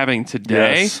we'd be having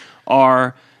today Yes.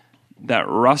 are that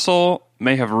Russell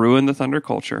may have ruined the Thunder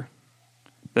culture,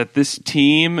 that this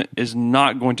team is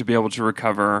not going to be able to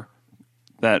recover,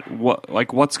 that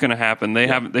what's going to happen.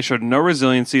 They showed no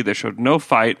resiliency, they showed no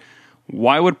fight.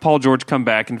 Why would Paul George come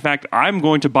back? In fact, I'm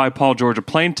going to buy Paul George a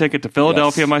plane ticket to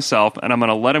Philadelphia myself, and I'm going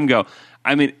to let him go.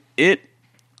 I mean,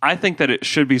 I think that it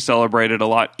should be celebrated a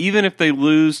lot, even if they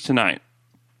lose tonight.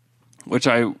 Which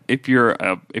if you're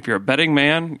a betting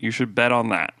man, you should bet on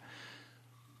that.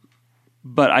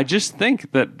 But I just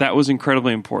think that was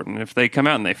incredibly important. If they come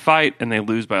out and they fight and they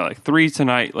lose by like 3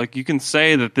 tonight, like you can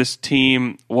say that this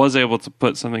team was able to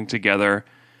put something together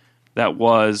that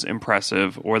was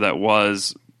impressive, or that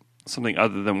was something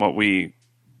other than what we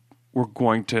were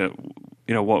going to,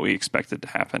 what we expected to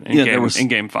happen in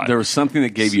Game 5. There was something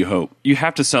that gave you hope. You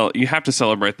have to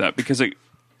celebrate that, because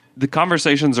the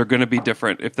conversations are going to be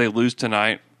different if they lose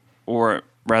tonight, or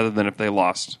rather than if they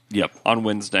lost on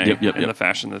Wednesday in the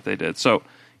fashion that they did. So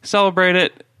celebrate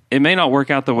it. It may not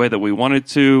work out the way that we wanted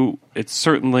to. It's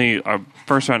certainly our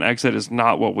first round exit is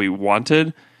not what we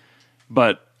wanted,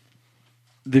 but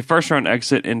the first round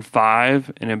exit in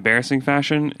 5 in embarrassing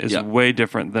fashion is way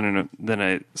different than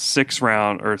a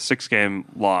 6-round or 6-game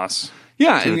loss.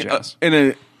 Yeah, to the Jazz.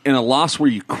 in a loss where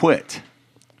you quit,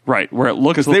 Right, where it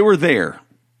looked because they were there.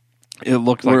 It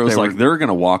looked Where like it was they like were, they're going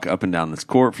to walk up and down this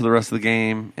court for the rest of the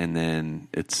game, and then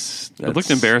it looked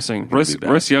embarrassing.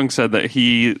 Royce Young said that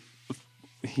he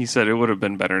said it would have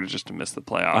been better to miss the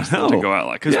playoffs than to go out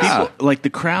like Because that. people, like,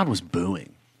 the crowd was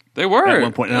booing They were at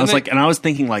one point, and I was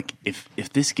thinking, like, if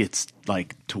this gets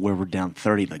like to where we're down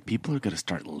 30, like, people are going to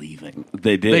start leaving.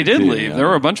 They did. they did too, leave. yeah. There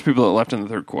were a bunch of people that left in the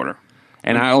third quarter.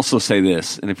 And I also say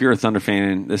this, and if you're a Thunder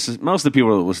fan, most of the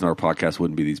people that listen to our podcast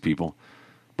wouldn't be these people,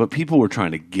 but people were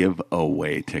trying to give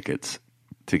away tickets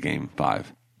to Game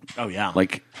 5. Oh yeah,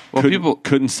 Like, Well, people people-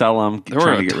 couldn't sell them. There were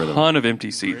trying a to get rid of them. ton of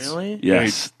empty seats. really?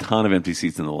 Yes, ton of empty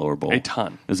seats in the lower bowl. A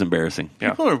ton. It was embarrassing.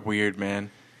 Yeah. People are weird,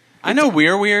 man. I know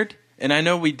we're weird, and I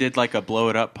know we did like a blow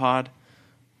it up pod,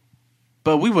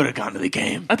 but we would have gone to the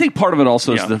game. I think part of it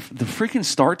also Yeah. is the freaking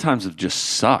start times have just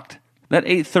sucked. That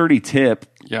 8:30 tip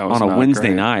Yeah, it was on a not Wednesday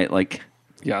great. night, like,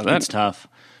 Yeah, That's tough.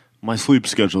 My sleep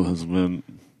schedule has been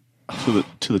to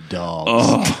the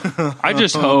dogs. I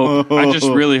just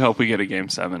really hope we get a Game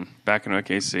 7 back in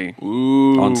OKC.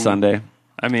 on Sunday.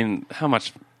 I mean, how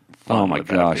much fun Oh my would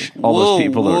that gosh! be? All Whoa, those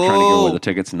people that are trying to give whoa. away the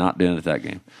tickets not doing it at that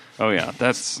game. Oh yeah,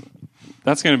 that's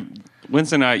gonna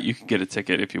Wednesday night. You could get a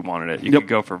ticket if you wanted it. You could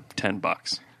go for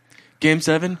 $10. Game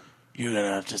 7, you're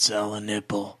gonna have to sell a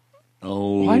nipple.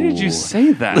 Oh, Why did you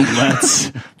say that?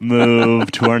 Let's move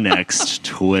to our next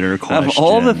Twitter question. Of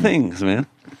all the things, man.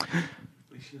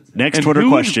 next And Twitter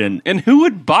who- question. And who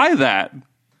would buy that?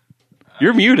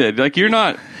 You're muted. Like you're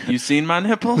not. You seen my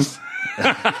nipples?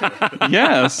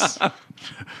 Yes.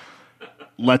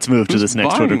 Let's move to this next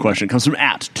buying Twitter that? question. It comes from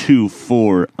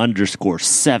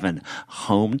 @24_7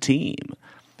 home team,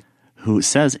 who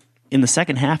says, in the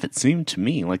second half, it seemed to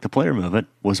me like the player movement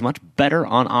was much better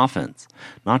on offense.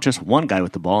 Not just one guy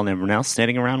with the ball and everyone else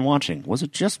standing around watching. Was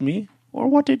it just me, or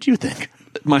what did you think?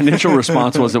 My initial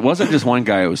response was it wasn't just one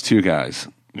guy; it was 2 guys.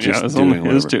 Yeah,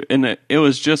 it was two. And it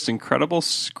was just incredible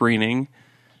screening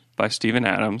by Steven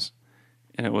Adams,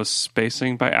 and it was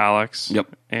spacing by Alex.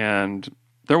 Yep. And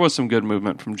there was some good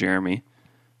movement from Jeremy,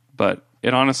 but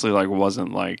it honestly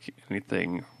wasn't like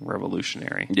anything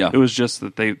revolutionary. Yeah. It was just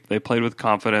that they played with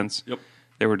confidence. Yep.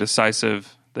 They were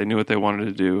decisive. They knew what they wanted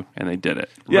to do, and they did it.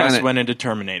 Yeah, Russ and went into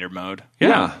Terminator mode.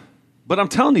 Yeah. But I'm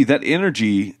telling you, that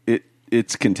energy,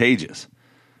 it's contagious.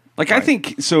 Like, I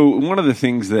think, so one of the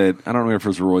things that, I don't know if it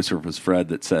was Royce or if it was Fred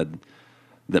that said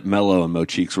that Melo and Mo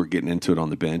Cheeks were getting into it on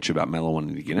the bench about Melo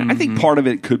wanting to get in. I think part of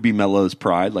it could be Melo's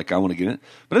pride, like, I want to get in.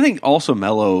 But I think also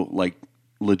Melo, like,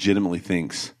 legitimately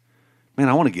thinks, man,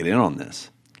 I want to get in on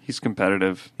this. He's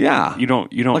competitive. Yeah. You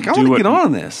don't like, I do want to what get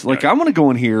on this. Like, I want to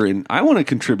go in here and I want to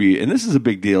contribute. And this is a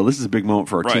big deal. This is a big moment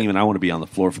for our Right. team, and I want to be on the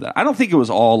floor for that. I don't think it was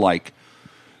all like,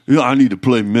 yeah, I need to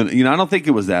play minute. You know, I don't think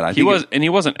it was that. I he think was, and he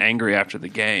wasn't angry after the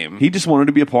game. he just wanted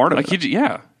to be a part of Like it.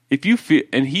 yeah, if you feel,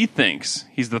 and he thinks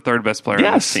he's the third best player on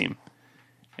Yes. this team,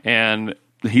 and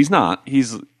He's not. he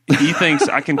thinks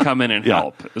I can come in and Yeah.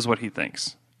 help is what he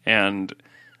thinks, and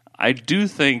I do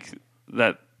think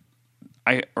that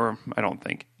I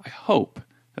hope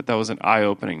that was an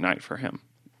eye-opening night for him.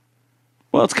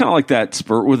 Well, it's kind of like that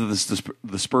Spurs with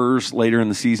the Spurs later in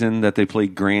the season that they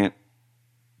played Grant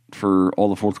for all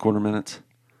the fourth quarter minutes?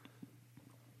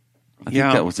 I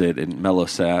think that was it. And Melo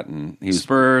sat, and he was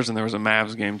Spurs, and there was a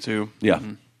Mavs game too. Yeah.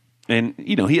 And,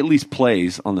 he at least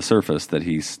plays on the surface that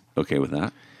he's okay with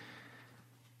that.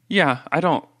 Yeah, I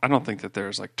don't think that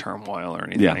there's like turmoil or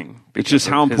anything. Yeah. It's just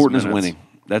how important is winning.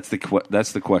 That's the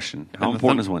question. How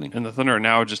important is winning? And the Thunder are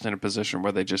now just in a position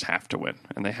where they just have to win,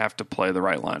 and they have to play the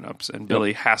right lineups. And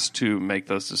Billy has to make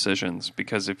those decisions,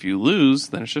 because if you lose,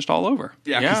 then it's just all over.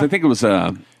 Yeah, because I think it was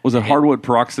it Hardwood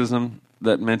Paroxysm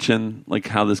that mentioned like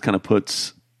how this kind of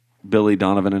puts Billy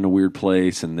Donovan in a weird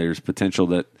place, and there's potential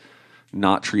that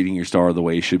not treating your star the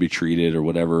way he should be treated or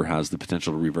whatever has the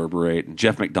potential to reverberate. And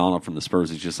Jeff McDonald from the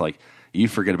Spurs is just like, you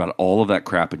forget about all of that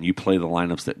crap and you play the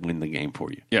lineups that win the game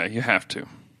for you. Yeah, you have to.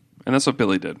 And that's what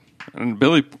Billy did. And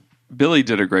Billy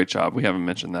did a great job. We haven't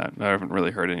mentioned that. I haven't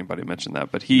really heard anybody mention that.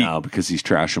 But No, because he's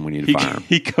trash and we need to fire him.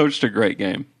 He coached a great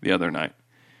game the other night.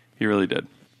 He really did.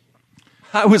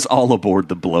 I was all aboard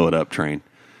the blow it up train.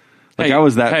 Like, I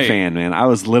was that fan, man. I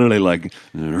was literally like,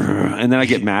 and then I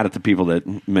get mad at the people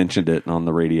that mentioned it on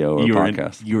the radio or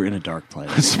podcast. You were in a dark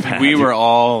place. We were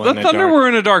all The Thunder were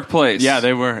in a dark place. Yeah,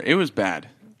 they were. It was bad.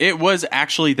 It was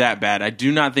actually that bad. I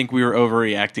do not think we were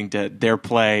overreacting to their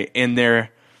play and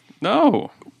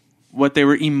what they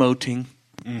were emoting.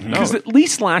 Because at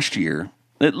least last year,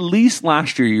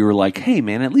 you were like, hey,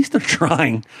 man, at least they're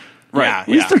trying. Right. At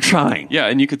least they're trying. Yeah,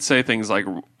 and you could say things like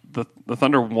the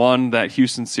Thunder won that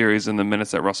Houston series in the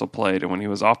minutes that Russell played, and when he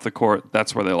was off the court,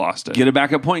 that's where they lost it. Get a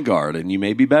backup point guard, and you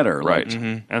may be better. Right.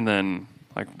 Like, And then,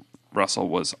 like, Russell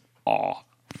was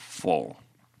awful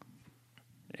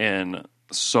in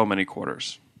so many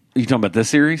quarters. you talking about this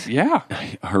series? Yeah.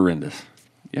 Horrendous.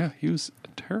 Yeah, he was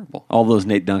terrible. All those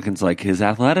Nate Duncan's like, his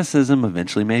athleticism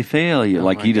eventually may fail. You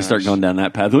you just start gosh. going down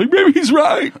that path. Like, maybe he's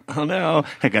right. Oh, no.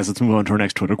 Hey, guys, let's move on to our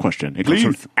next Twitter question. It comes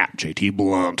from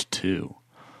 @JTBlunt2.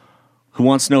 Who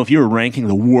wants to know, if you were ranking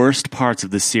the worst parts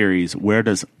of this series, where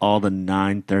does all the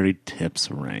 9:30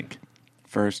 tips rank?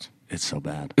 First. It's so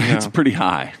bad. It's pretty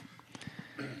high.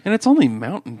 And it's only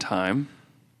Mountain Time.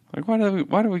 Like, why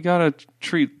do we gotta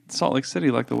treat Salt Lake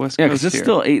City like the West Yeah, Coast because it's here?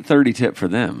 still 8:30 tip for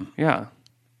them. Yeah.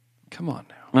 Come on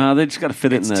now. Well, they just got to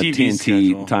fit it It's in the TV TNT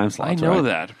schedule. time slot. I know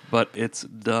that, but it's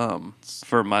dumb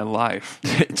for my life.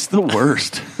 It's the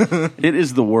worst. It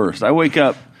is the worst. I wake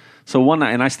up. So one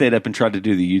night, and I stayed up and tried to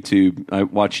do the YouTube. I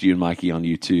watched you and Mikey on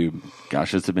YouTube.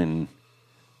 Gosh, it's been,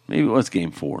 maybe it was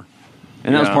game 4.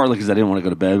 And that was Yeah. partly because I didn't want to go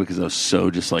to bed because I was so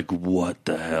just like, what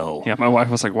the hell? Yeah, my wife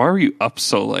was like, "Why were you up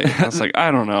so late?" I was like, "I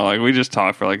don't know. Like, we just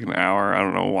talked for like an hour. I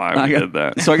don't know why we did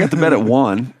that." So I got to bed at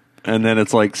 1, and then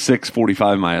it's like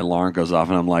 6:45. My alarm goes off,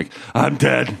 and I'm like, I'm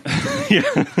dead.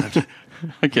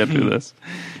 I can't do this.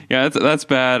 Yeah, that's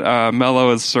bad.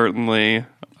 Melo is certainly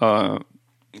a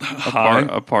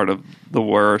part of the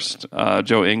worst.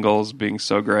 Joe Ingles being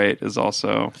so great is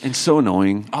also And so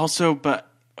annoying. Also, but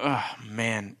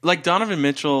man, like Donovan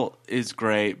Mitchell is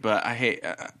great, but I hate.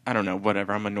 I don't know.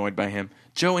 Whatever. I'm annoyed by him.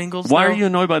 Joe Ingles. Why though, are you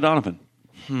annoyed by Donovan?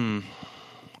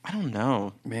 I don't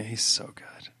know. man. He's so good.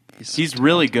 He's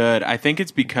really good. I think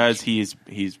it's because he's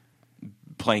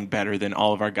playing better than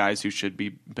all of our guys who should be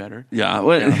better. Yeah,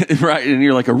 right. And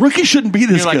you're like, a rookie shouldn't be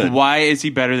this You're like, good. why is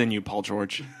he better than you, Paul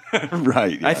George?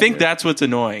 Right. I think that's what's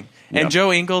annoying. Yeah. And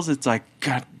Joe Ingles, it's like,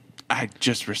 God, I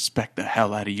just respect the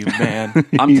hell out of you, man.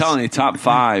 I'm telling you, top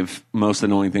 5 most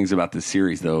annoying things about this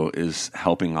series, though, is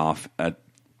helping off at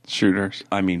shooters.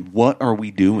 I mean, what are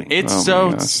we doing? It's Oh my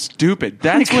so gosh. stupid.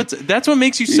 That's what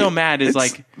makes you so mad. Is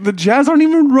like the Jazz aren't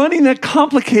even running that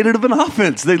complicated of an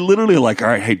offense. They literally are like, all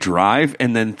right, hey, drive,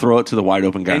 and then throw it to the wide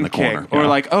open guy in the kick. corner. Or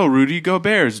like, oh, Rudy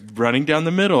Gobert's running down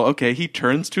the middle. Okay, he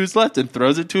turns to his left and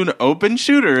throws it to an open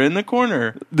shooter in the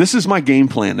corner. This is my game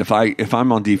plan if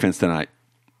I'm on defense tonight.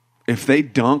 If they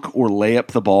dunk or lay up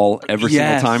the ball every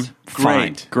single time,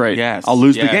 fine. Great. Yes. I'll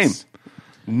lose the Yes. game.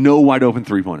 No wide open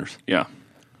 3-pointers. Yeah.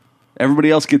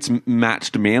 Everybody else gets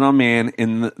matched man on man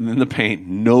in the paint.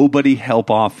 Nobody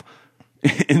help off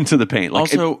into the paint. Like,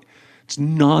 Also, it's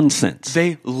nonsense.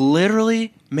 they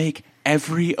literally make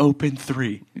every open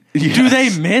three. Yes. Do they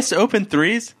miss open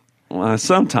threes?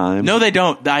 Sometimes. No, they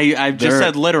don't. I just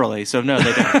said literally, so no,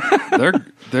 they don't.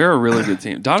 They're a really good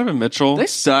team. Donovan Mitchell. They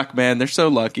suck, man. They're so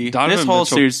lucky. Donovan this whole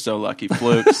Mitchell- series is so lucky.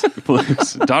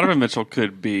 Flukes. Donovan Mitchell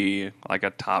could be like a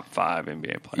top 5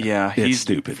 NBA player. Yeah, It's he's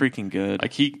stupid. freaking good.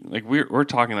 We're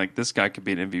talking like this guy could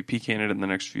be an MVP candidate in the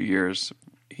next few years.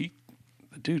 The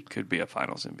dude could be a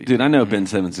Finals MVP. Dude, I know Ben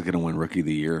Simmons is going to win Rookie of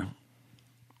the Year.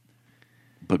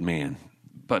 But, man,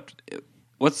 But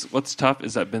what's tough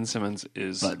is that Ben Simmons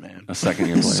is a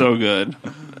second-year player. so good.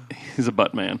 He's a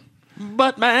butt man.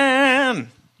 But man,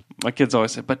 My kids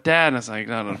always say, "But Dad," and I was like,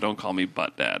 "No, don't call me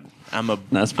Butt Dad.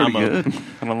 That's pretty good.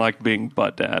 I don't like being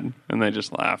Butt Dad." And they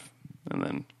just laugh, and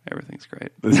then everything's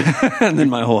great. And then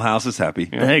my whole house is happy.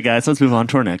 Hey, guys, let's move on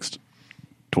to our next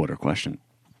Twitter question.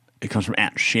 It comes from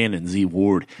Shannon Z.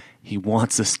 Ward. He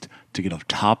wants us to get a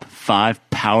top 5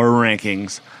 power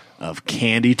rankings of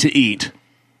candy to eat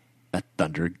at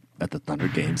the Thunder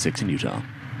Game 6 in Utah.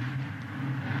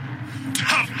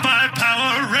 Top 5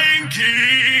 power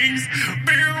rankings.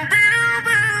 Pew, pew,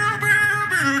 pew, pew,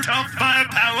 pew. Top 5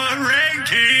 power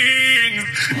rankings.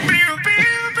 Pew,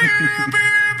 pew, pew,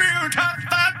 pew, pew. Top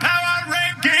 5 power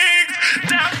rankings.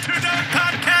 Down to the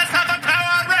podcast of the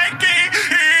power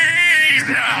rankings.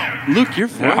 Now.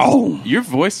 Luke, Wow. your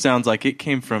voice sounds like it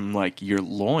came from like your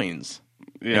loins.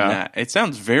 in Yeah. that. It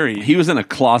sounds very He was in a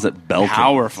closet belting.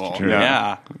 powerful.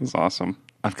 Yeah. It was awesome.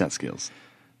 I've got skills.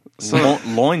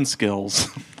 Loin skills.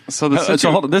 So the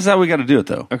So hold on. This is how we got to do it,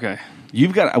 though. okay.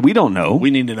 You've got. We don't know.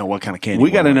 We need to know what kind of candy. We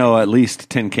got to want. know at least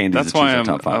 10 candies. That's to choose why our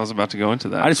top 5. I was about to go into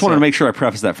that. I just wanted to make sure I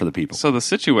preface that for the people. So the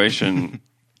situation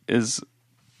is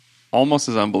almost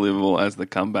as unbelievable as the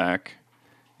comeback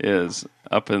is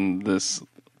up in this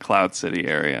Cloud City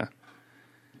area.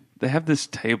 They have this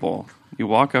table. You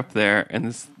walk up there, and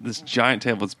this giant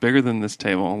table. It's bigger than this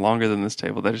table, longer than this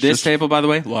table. That is This just table, by the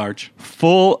way, large.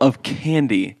 full of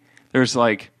candy. There's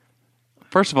like,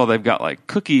 first of all, they've got like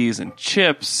cookies and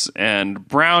chips and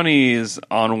brownies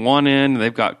on one end.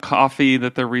 They've got coffee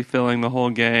that they're refilling the whole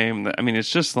game. I mean, it's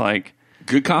just like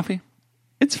Good coffee?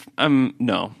 it's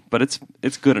no, but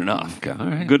it's good enough. Okay, all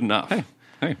right. Good enough.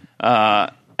 Hey.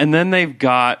 And then they've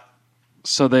got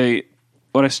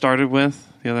what I started with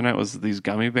the other night was these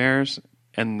gummy bears,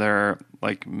 and they're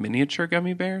like miniature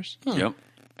gummy bears. Yep.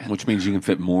 Which means you can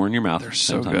fit more in your mouth. They're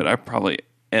so good. I probably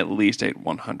at least ate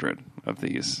 100 of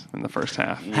these in the first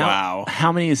half. Wow.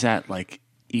 How many is that like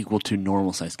equal to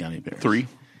normal sized gummy bears? 3.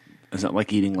 Is that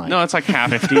like eating like No, it's like half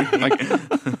 50. Like,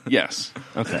 yes,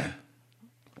 Okay.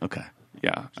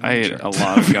 yeah. I ate a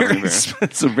lot of gummy bears,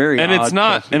 It's a very and odd it's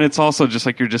not. question. And it's also just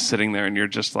like you're just sitting there, and you're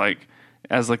just like,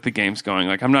 as like the game's going,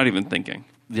 like I'm not even thinking.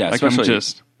 Yeah, like I'm especially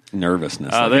just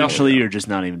nervousness. they all- Actually, you're just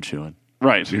not even chewing.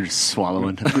 right. You're just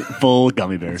swallowing full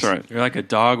gummy bears. That's right. You're like a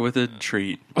dog with a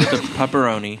treat. With a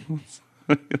pepperoni.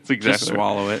 That's exactly. Just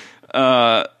swallow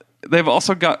it. They've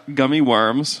also got gummy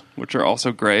worms, which are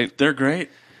also great. They're great.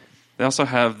 They also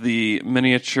have the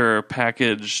miniature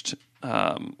packaged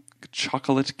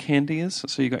chocolate candies.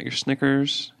 So you got your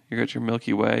Snickers, you got your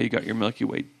Milky Way, you got your Milky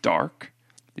Way Dark,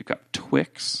 you've got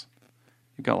Twix,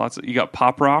 you got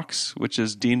Pop Rocks, which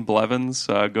is Dean Blevins'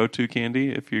 go-to candy.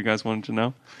 If you guys wanted to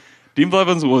know, Dean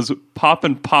Blevins was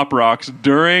popping Pop Rocks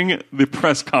during the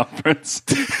press conference,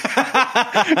 and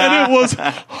it was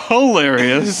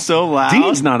hilarious. So loud.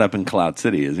 Dean's not up in Cloud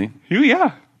City, is he?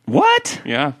 Yeah, What?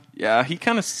 yeah. Yeah, he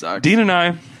kind of sucks. Dean and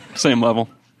I, same level.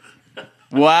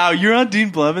 Wow, you're on Dean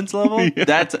Blevins level?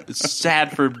 That's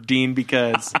sad for Dean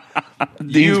because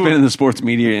Dean's been in the sports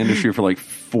media industry for like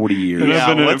 40 years. And I've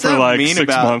been in it what's for that like mean 6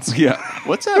 about- months. Yeah.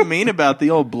 what's that mean about the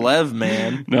old Blev,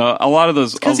 man? No, a lot of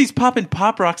those Because he's popping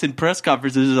Pop Rocks in press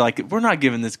conferences. Like, we're not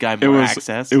giving this guy more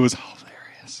access. It was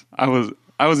hilarious.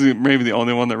 I was maybe the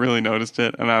only one that really noticed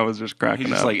it, and I was just cracking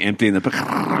He's just up. like emptying the.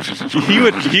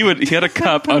 he had a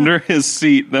cup under his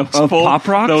seat that was Of full Pop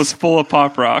Rocks? that was full of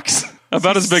Pop Rocks,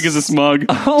 about as big as this mug.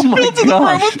 Oh my Filled to the brim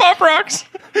gosh. with Pop Rocks,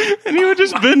 and he would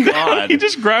just bend down. He'd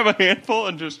just grab a handful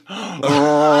and just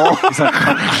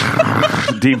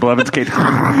Dean Blevins, Kate.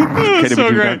 It's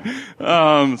so great.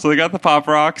 So they got the Pop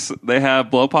Rocks. They have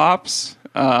Blow Pops.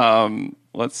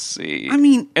 Let's see. I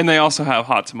mean- and they also have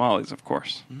hot tamales, of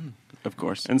course. of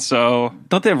course. And so,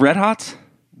 Don't they have Red Hots?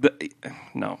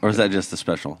 no, Or is that just a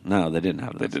special? No, they didn't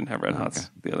have they those. didn't have Red Hots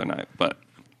the other night. But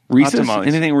Reese's? hot tamales.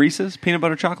 Anything Reese's? Peanut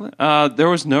butter chocolate? There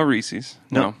was no Reese's.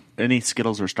 No. Any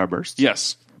Skittles or Starbursts?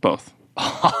 Yes, both.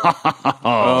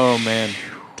 Oh, man.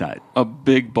 Tight. A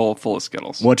big bowl full of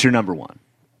Skittles. What's your number one?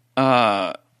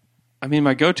 I mean,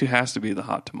 my go-to has to be the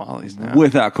hot tamales now.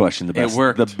 Without question, the best.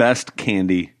 worked. The best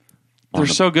candy. on They're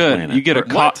the so good. planet. You get a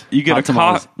What? you get Hot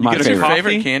tamales. My you get a favorite. coffee,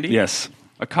 Favorite candy? Yes.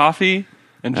 a coffee,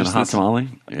 and And a just hot this tamale.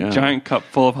 Yeah. giant cup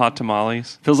full of hot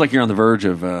tamales. Feels like you're on the verge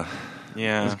of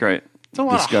Yeah. It's great. It's a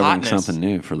lot discovering of hotness. something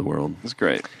new for the world. It's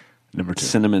great. Number 2.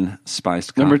 Cinnamon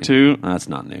spiced coffee. Number 2. No, that's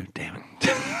not new. Damn it.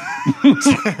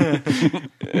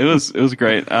 It was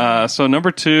great. So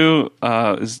number 2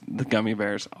 is the gummy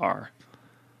bears are.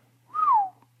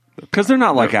 Because they're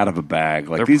not like out of a bag.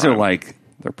 Like they're these are prime. like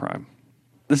They're prime.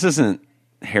 this isn't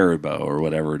Haribo or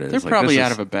whatever it is. They're Like, probably this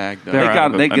out is- of a bag, though. They They're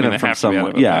out of they a- get I mean, them they from have to be out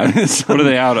someone. of a Yeah. bag. So What are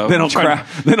they out of?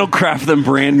 They don't craft them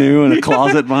brand new in a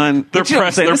closet behind. They're, But you know what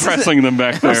I'm saying? they're This isn't- pressing them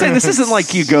back there. I'm saying this isn't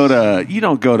like you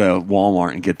don't go to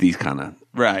Walmart and get these kind of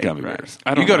Right. gummy right. bears.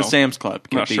 I don't You go know. to Sam's Club.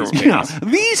 I'm not Get sure these. what Yeah,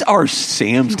 these are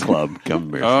Sam's Club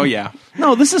gummy bears. Oh, yeah.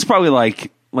 No, this is probably like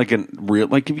a real,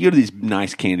 like if you go to these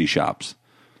nice candy shops,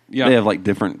 Yeah. they have like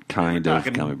different kind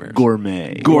of gummy bears.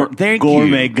 Gourmet. Thank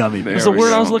Gourmet you. gummy bears. That's the we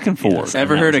word I go. was looking for. Yes.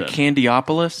 Ever That heard was of it.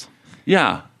 Candyopolis?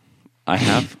 Yeah, I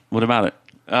have. What about it?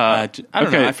 I don't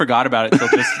okay. know. I forgot about it until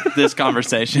just this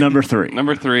conversation. Number 3.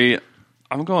 Number 3,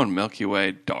 I'm going Milky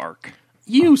Way Dark.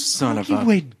 You son of a...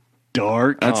 Way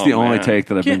dark. That's Oh, the only man. take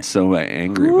that I've been so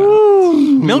angry about.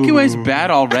 Milky Way's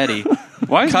bad already.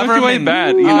 Why is Cover Milky them Way in-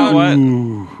 bad? You know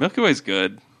what? Milky Way's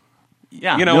good.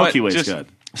 Yeah, You know Milky what? Way's Just- good.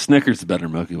 Snickers is better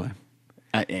than Milky Way.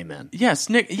 Amen. Yeah,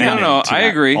 Snick. I Yeah, don't know. to I that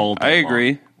agree. all I day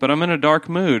agree. But I'm in a dark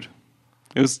mood.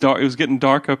 It was dark. It was getting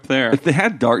dark up there. If they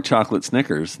had dark chocolate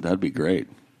Snickers, that'd be great.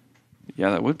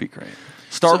 Yeah, that would be great.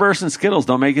 Starburst and Skittles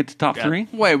don't make it to top 3.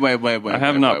 Wait. I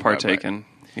have not partaken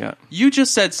yet. You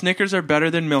just said Snickers are better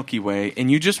than Milky Way, and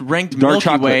you just ranked Dark Milky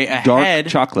chocolate. Way ahead. Dark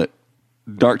chocolate.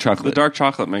 The dark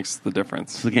chocolate makes the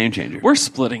difference. It's the game changer. We're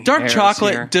splitting. Dark hairs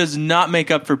chocolate here. does not make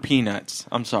up for peanuts.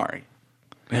 I'm sorry.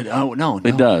 Oh no,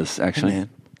 It does actually. Man.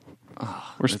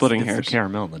 We're splitting It's hairs. the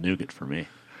caramel and the nougat for me.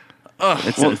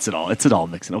 It's it all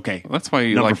mixing. Okay, That's why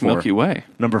you Number like 4. Milky Way.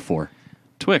 Number 4.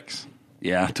 Twix.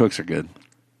 Yeah, Twix are good.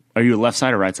 Are you left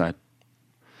side or right side?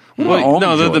 Wait, Almond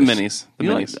no, they're the Joys? minis. The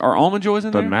You minis. like, are almond joys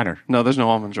in Doesn't there? matter. No, there's no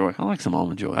almond joy. I like some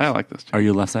almond joys. I like this too. Are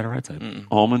you left side or right side?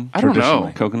 almond. I don't know.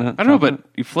 traditionally. Coconut. I don't know, chocolate? but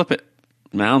you flip it.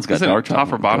 Mound's got Is it dark top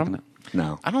chocolate or bottom? coconut.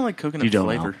 No. I don't like coconut You don't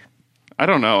flavor. know. I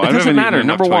don't know. It I doesn't haven't matter. eaten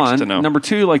enough Number Twix one, to know. number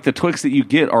two, like the Twix that you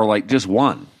get are like just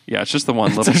one. Yeah, it's just the one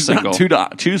little There's single. not two to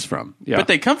choose from. Yeah. But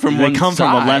they come from They one come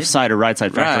from side. a left side or right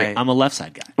side factory. Right. I'm a left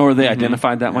side guy. Or are they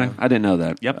identified that way? I didn't know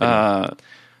that. Yep.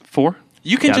 4?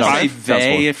 You can Yeah, just that's say five. That's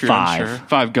they one. if you're 5. unsure.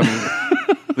 5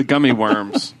 gummy. The gummy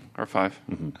worms are 5.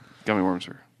 Gummy worms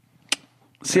are.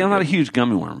 See, I'm not a huge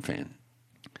gummy worm fan.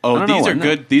 Oh, don't know these why are not.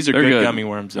 good. These are They're good, good. gummy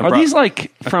worms. Are these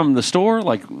like from the store,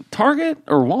 like Target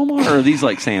or Walmart, or are these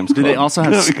like Sam's Do Club? they also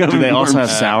have Gummy Do they also have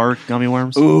worms? sour gummy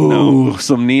worms? Ooh,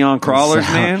 some neon crawlers,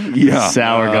 man. Yeah,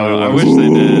 Sour gummy I worms. wish they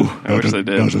did. I wish they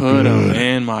did. Put 'em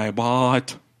in my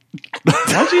butt.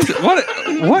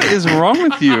 What is wrong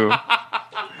with you?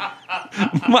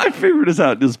 my favorite is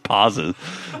how it just pauses.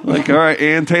 Like, all right,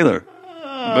 Ann Taylor.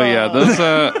 But yeah, those.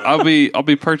 I'll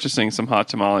be purchasing some hot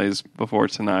tamales before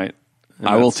tonight. And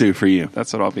I will that's- too for you.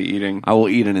 That's what I'll be eating. I will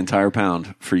eat an entire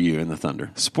pound for you in the Thunder.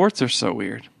 Sports are so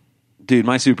weird. Dude,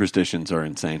 my superstitions are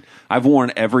insane. I've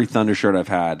worn every Thunder shirt I've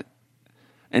had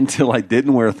until I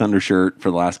didn't wear a Thunder shirt for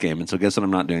the last game. And so guess what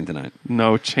I'm not doing tonight?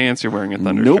 No chance you're wearing a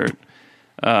Thunder Nope. shirt.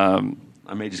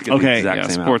 I may just get the Okay. exact Yeah,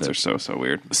 same sports outfit. are so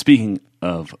weird. Speaking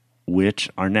of which,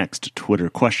 our next Twitter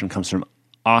question comes from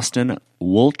Austin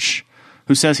Wolch,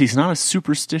 who says he's not a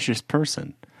superstitious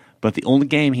person, but the only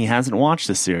game he hasn't watched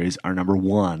this series are number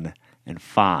 1 and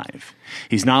 5.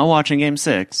 He's not watching Game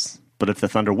 6, but if the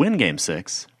Thunder win Game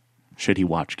 6, should he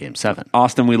watch Game 7?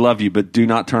 Austin, we love you, but do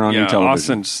not turn on Yeah, your television.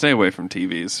 Austin, stay away from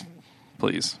TVs,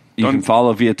 please. You can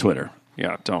follow via Twitter.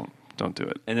 Yeah, don't do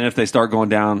it. And then if they start going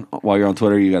down while you're on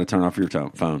Twitter, you got to turn off your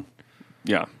phone.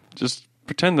 Yeah, just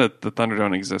pretend that the Thunder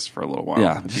don't exist for a little while.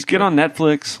 Yeah, It'd be just get good. on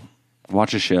Netflix,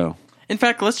 watch a show. In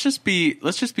fact, let's just be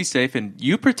safe and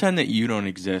you pretend that you don't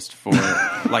exist for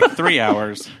like 3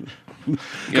 hours.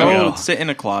 Go sit in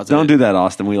a closet. Don't do that,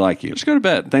 Austin. We like you. Just go to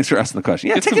bed. Thanks for asking the question.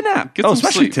 Yeah, Get take some- a nap. Get Oh, some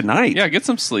especially sleep. tonight. Yeah, get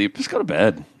some sleep. Just go to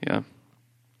bed. Yeah,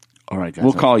 All right, guys.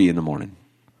 We'll call you in the morning.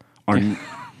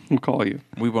 we'll call you.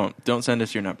 We won't. Don't send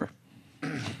us your number.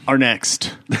 Our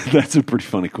next That's a pretty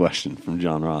funny question from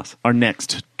John Ross. Our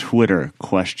next Twitter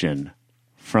question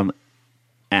from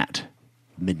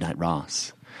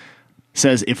 @MidnightRoss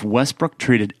says, if Westbrook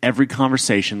treated every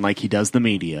conversation like he does the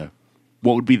media,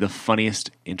 what would be the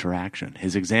funniest interaction?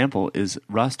 His example is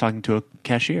Russ talking to a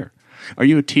cashier. Are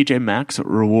you a TJ Maxx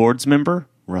rewards member?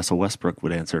 Russell Westbrook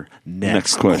would answer,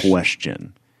 next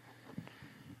question.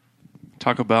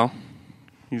 Taco Bell.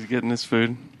 He's getting his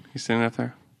food. He's sitting up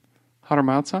there. Hot or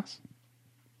mild sauce?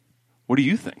 What do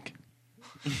you think?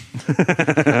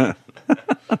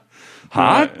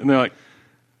 Hot? And they're like,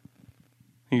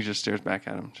 he just stares back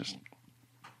at him. Just,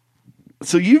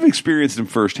 So you've experienced him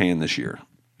firsthand this year.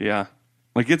 yeah.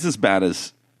 Like, it's as bad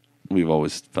as we've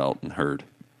always felt and heard.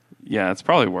 Yeah, it's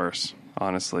probably worse,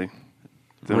 honestly.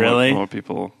 Than Really? What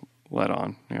people let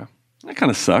on. Yeah. That kind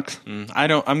of sucks.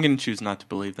 I'm going to choose not to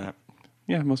believe that.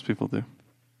 Yeah, most people do.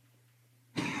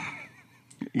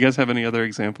 You guys have any other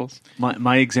examples?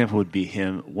 My example would be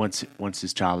him once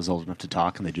his child is old enough to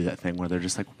talk, and they do that thing where they're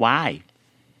just like, "Why,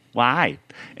 why?"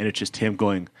 And it's just him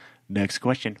going, "Next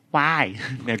question, why?"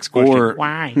 Next question, Or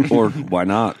why? Or why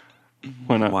not?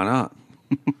 Why not? Why not?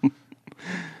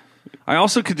 I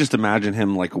also could just imagine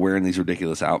him like wearing these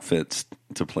ridiculous outfits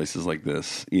to places like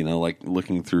this, like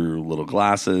looking through little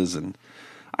glasses. And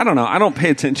I don't know. I don't pay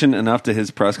attention enough to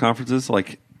his press conferences,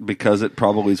 because it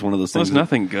probably is one of those things. There's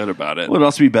nothing good about it. It would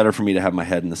also be better for me to have my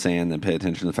head in the sand than pay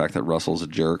attention to the fact that Russell's a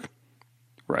jerk.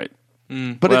 Right.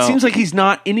 But it seems like he's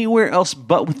not anywhere else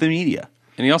but with the media.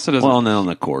 And he also doesn't. Well, on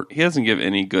the court. He doesn't give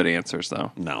any good answers,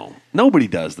 though. No. Nobody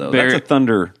does, though. Barry- That's a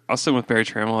Thunder. I was sitting with Barry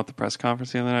Trammell at the press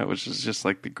conference the other night, which is just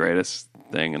like the greatest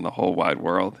thing in the whole wide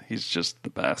world. He's just the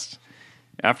best.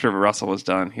 After Russell was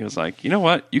done, he was like, you know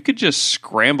what? You could just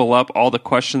scramble up all the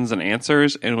questions and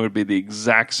answers, and it would be the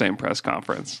exact same press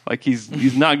conference. Like, he's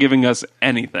not giving us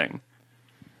anything.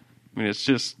 I mean, it's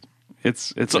just...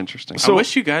 It's interesting. I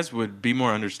wish you guys would be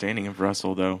more understanding of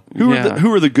Russell, though. Who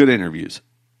are the good interviews?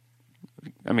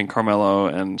 I mean, Carmelo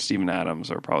and Steven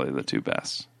Adams are probably the two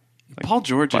best. Paul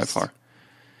George by is... far.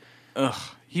 Ugh,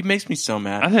 he makes me so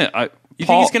mad. You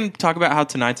think he's going to talk about how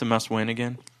tonight's a must-win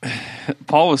again?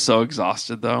 Paul was so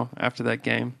exhausted, though, after that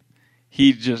game.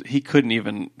 He couldn't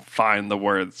even find the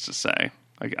words to say.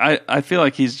 Like I feel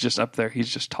like he's just up there. He's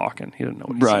just talking. He doesn't know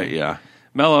what he's saying. Yeah.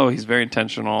 Melo, he's very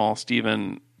intentional.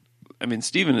 Steven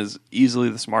is easily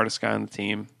the smartest guy on the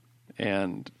team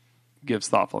and gives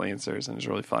thoughtful answers and is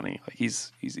really funny. Like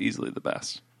he's easily the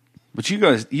best. But you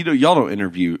guys, y'all don't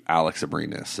interview Alex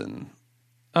Abrinas and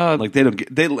they don't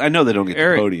get. I know they don't get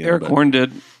the podium. Eric but Horn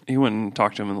did. He went and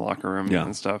talked to him in the locker room Yeah.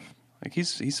 and stuff. Like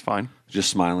he's fine. just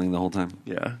smiling the whole time.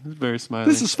 Yeah, he's very smiley.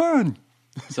 This is fun.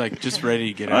 It's like just ready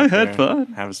to get I out had there,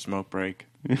 fun. have a smoke break.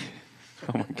 Oh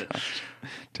my gosh. All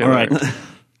Taylor, right,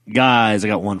 guys, I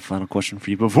got one final question for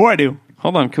you. Before I do,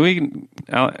 hold on. Can we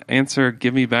answer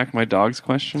 "Give me back my dogs"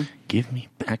 question? give me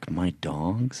back my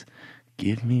dogs.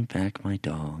 Give me back my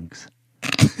dogs.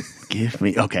 Give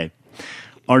me. Okay.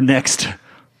 Our next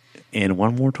and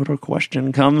one more Twitter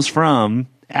question comes from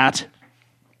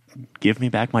 @Give me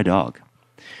back my dog,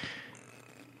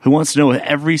 who wants to know if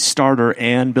every starter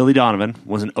and Billy Donovan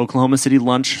was an Oklahoma City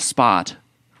lunch spot,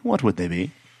 what would they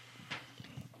be?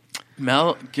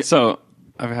 Mel, So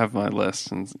I have my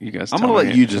list, and you guys. I'm tell gonna me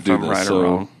let you just if do I'm this, right so- or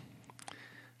wrong.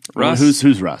 Russ,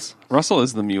 Who's Russ? Russell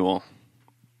is the mule.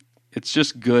 It's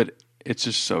just good. It's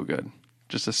just so good.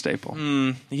 Just a staple.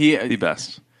 The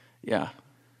best. yeah.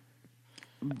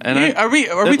 And Are we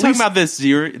at talking least- about this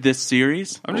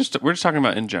series? we're just talking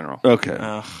about in general.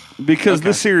 Okay. Because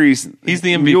this series, He's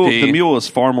the Mule, MVP. the Mule is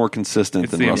far more consistent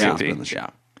It's than the Russell has MVP. been this year.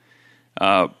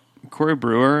 Yeah. Corey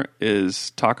Brewer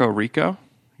is Taco Rico.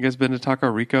 You guys been to Taco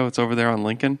Rico? It's over there on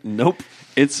Lincoln. Nope.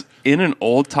 It's in an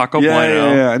old Taco Yeah,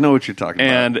 Bueno. yeah, I know what you're talking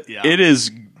And about. it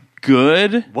is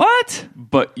good, What?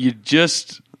 but you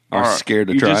just Are scared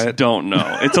to you try just it? don't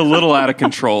know. It's a little out of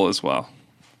control as well,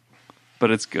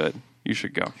 but it's good. You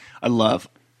should go. I love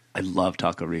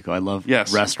Taco Rico. I love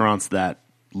Yes. restaurants that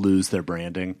lose their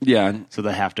branding. Yeah. So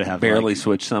they have to have Barely like,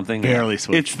 switch something. barely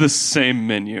switch. It's the same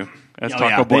menu as Oh, Taco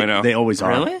yeah, Bueno. They always are.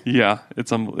 Really? Yeah,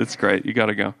 it's great. You got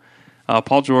to go.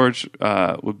 Paul George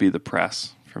would be the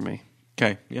press for me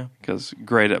Okay. Yeah. because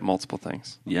great at multiple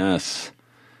things. Yes.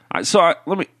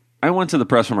 I went to the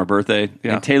press for my birthday,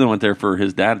 Yeah. and Taylor went there for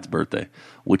his dad's birthday,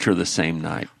 which are the same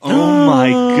night. Oh my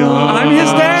god! I'm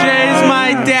his dad. Jay's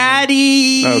my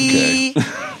daddy. Okay.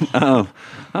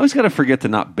 I always got to forget to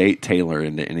not bait Taylor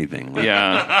into anything. Like-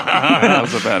 Yeah, that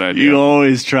was a bad idea. You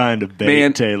always trying to bait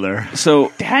Man. Taylor.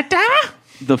 So,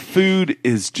 the food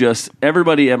is just,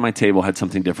 everybody at my table had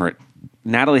something different.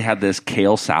 Natalie had this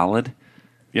kale salad.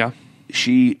 Yeah,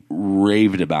 She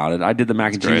raved about it. I did the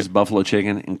mac and cheese, great. buffalo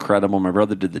chicken, incredible. My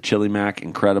brother did the chili mac,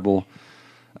 incredible.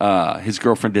 His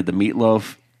girlfriend did the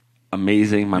meatloaf,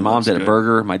 amazing. My mom did a good.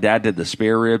 burger. My dad did the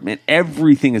spare rib. Man,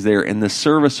 everything is there, and the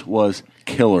service was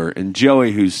killer. And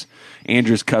Joey, who's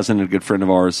Andrew's cousin and a good friend of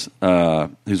ours,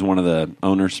 who's one of the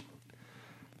owners,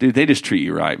 dude, they just treat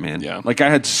you right, man. Yeah. Like, I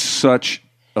had such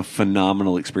a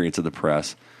phenomenal experience at the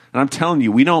press. And I'm telling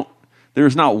you,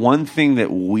 there's not one thing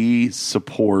that we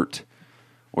support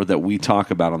or that we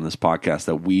talk about on this podcast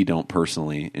that we don't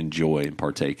personally enjoy and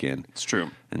partake in. it's true.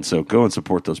 And so go and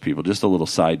support those people. Just a little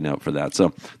side note for that.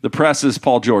 So the press is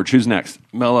Paul George. Who's next?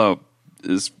 Mello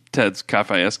is Ted's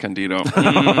Cafe Escondido.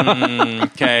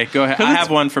 Okay. Go ahead. I have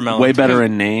one for Mel. Way better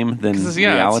in name than Yeah, it's-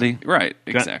 reality. right?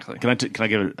 Can I- Exactly. Can I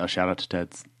give a shout out to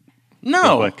Ted's? No.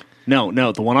 Real quick.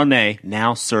 No. The one on Nay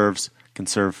now can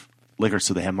serve liquor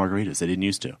so they have margaritas. They didn't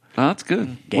used to. Oh, that's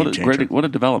good. Game What a changer. what a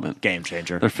development. Game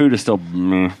changer. Their food is still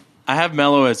meh. I have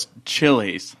Mellow as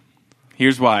Chili's.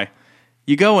 Here's why.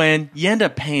 You go in, you end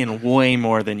up paying way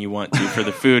more than you want to for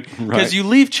the food because Right. you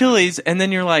leave Chili's and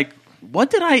then you're like, what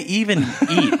did I even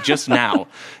eat just now?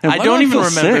 And I why don't do I even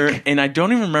feel remember, sick? and I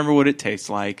don't even remember what it tastes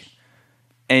like.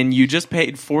 And you just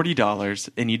paid $40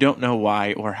 and you don't know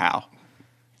why or how.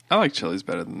 I like Chili's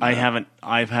better than that. I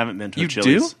haven't been to a You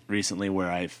Chili's do? recently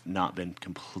where I've not been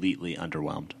completely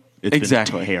underwhelmed. It's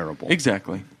Exactly. been terrible.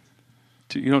 Exactly.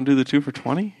 You don't do the 2 for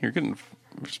 $20? You're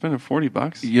spending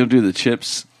 $40. You'll do the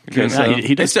chips. Yeah,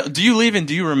 he does. So, do you leave and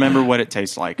do you remember what it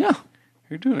tastes like? Yeah.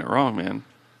 You're doing it wrong, man.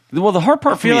 Well, the hard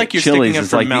part for feel me like at you're Chili's sticking up is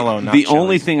for like Mellow, the not only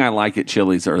Chili's. thing I like at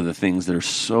Chili's are the things that are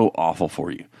so awful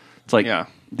for you. It's like Yeah.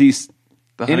 these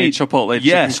The honey chipotle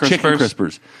yes, chicken chicken crispers.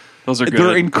 crispers. Those are good.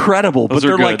 They're incredible, Those but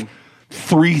they're are good. like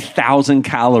 3,000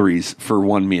 calories for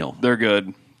one meal. They're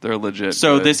good. They're legit.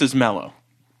 So good. this is Mellow.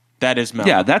 That is Mellow.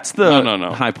 Yeah, that's the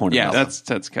No. high point. Yeah, of Mellow. That's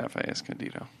Ted's Cafe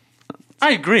Escondido.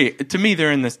 I agree. To me,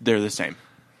 they're the same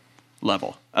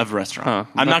level of restaurant.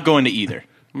 Huh. I'm not going to either.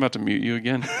 I'm about to mute you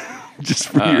again. just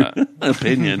for your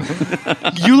opinion.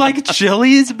 You like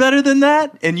Chili's better than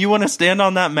that, and you want to stand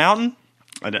on that mountain?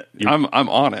 I'm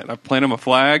on it. I planted him a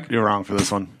flag. You're wrong for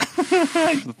this one.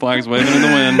 The flag's waving in the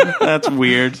wind That's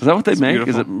weird. Is that what they make? beautiful.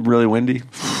 Is it really windy?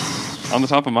 on the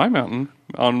top of my mountain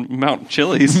on Mount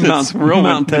Chili's. Mount, It's real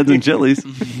Mount Ted's and Chili's.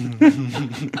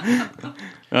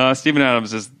 Steven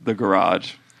Adams is The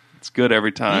Garage. It's good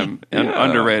every time and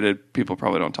underrated. People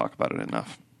probably don't talk about it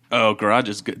enough. Oh, Garage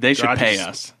is good. They should pay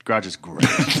us. Garage is great.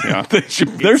 Yeah,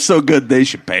 They're so good they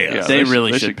should pay us. Yeah, They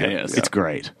really should should pay get- us. yeah. It's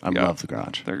great. I Yeah. love the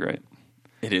Garage. they're great.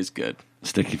 It is good.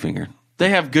 Sticky finger. They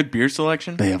have good beer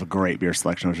selection. They have a great beer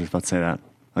selection. I was just about to say that.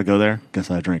 I go there. Guess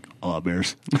I drink a lot of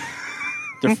beers.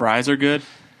 Their fries are good.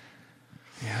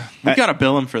 Yeah, we got to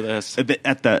bill them for this.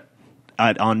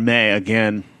 On May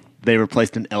again, they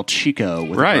replaced an El Chico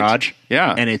with Right. a Garage.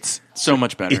 Yeah. and it's So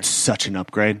much better. such an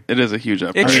upgrade. It is a huge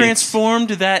upgrade. It transformed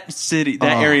that city,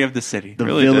 that area of the city. The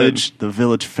really village, the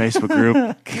village Facebook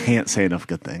group can't say enough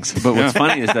good things. But what's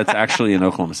funny is that's actually in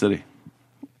Oklahoma City.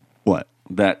 What?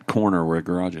 That corner where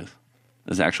Garage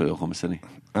is actually Oklahoma City.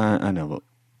 I know,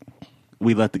 but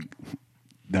we let the.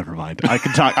 Never mind. I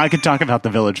could talk about the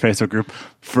village Facebook group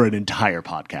for an entire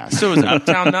podcast. So is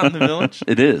Uptown not in the village?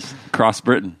 It is. Cross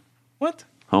Britain. What?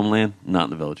 Homeland, not in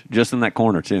the village. Just in that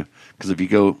corner, too. Because if you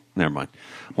go... Never mind.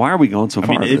 Why are we going so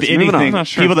far? if with this? Moving anything, on.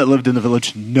 people that lived in the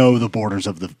village know the borders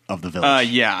of the village.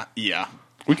 Yeah.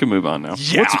 We can move on now.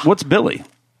 What's Billy?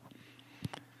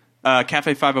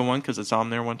 Cafe 501 because I saw him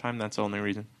there one time. That's the only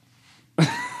reason.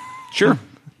 Sure.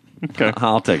 Okay.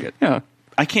 I'll take it. Yeah.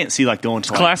 I can't see going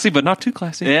to Classy, but not too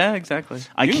classy. Yeah, exactly.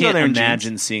 I You can go can't there in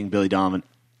imagine jeans. seeing Billy Donovan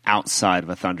outside of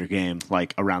a Thunder game,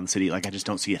 like around the city. Like I just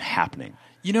don't see it happening.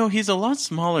 You know, he's a lot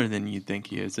smaller than you'd think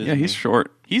he is. Yeah, isn't he's he?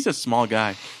 short. He's a small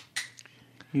guy.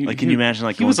 Like, can you imagine?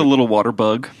 Like he was a going little water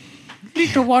bug.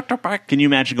 Can you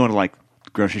imagine going to like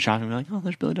grocery shopping and be like, "Oh,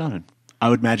 there's Billy Donovan"? I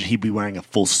would imagine he'd be wearing a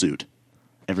full suit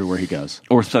everywhere he goes.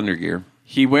 Or Thunder Gear.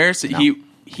 He wears he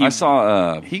I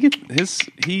saw... He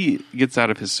gets out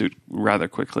of his suit rather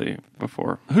quickly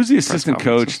before. who's the press assistant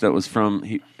conferences. coach that was from...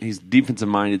 he's defensive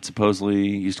minded, supposedly.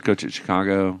 He used to coach at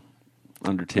Chicago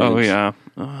under Tibbs. Oh yeah,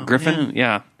 Griffin? man,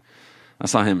 yeah. I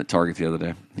saw him at Target the other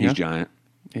day. He's Yeah? giant.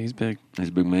 Yeah, he's big. He's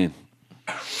a big man.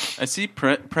 I see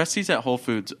Presty's at Whole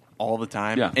Foods all the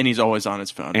time, Yeah. and he's always on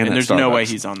his phone. And And at there's no Starbucks. way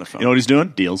he's on the phone. You know what he's doing?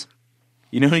 Deals.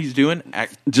 You know what he's doing?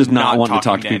 Just not wanting to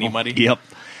talking talk to people. anybody. Yep.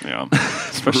 Yeah,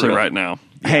 especially real. right now.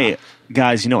 Hey,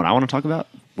 guys, you know what I want to talk about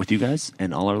with you guys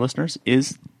and all our listeners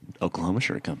is Oklahoma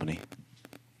Shirt Company.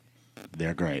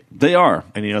 They're great. They are.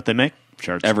 And you know what they make?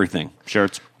 Shirts. Everything.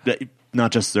 Shirts.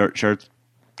 Not just shirts,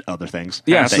 other things.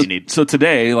 Yeah, that so, you need. so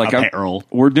today, like, Apparel.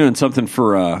 we're doing something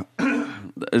for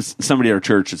somebody at our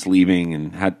church that's leaving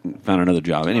and had found another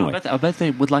job. Anyway, I bet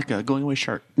they would like a going away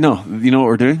shirt. no, you know what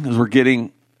we're doing is we're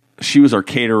getting. She was our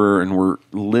caterer, and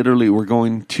we're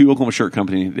going to Oklahoma Shirt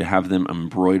Company to have them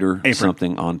embroider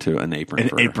something onto an apron. An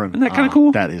for her. apron. Isn't that kind of Oh,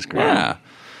 cool? that is great. Yeah,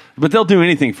 but they'll do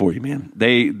anything for you, man.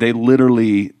 They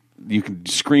literally, you can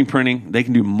screen printing. They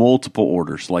can do multiple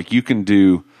orders. Like you can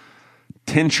do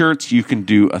 10 shirts, you can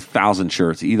do 1,000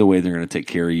 shirts. Either way, they're going to take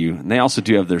care of you. And they also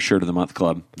do have their Shirt of the Month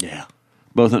club. Yeah.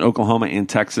 Both in Oklahoma and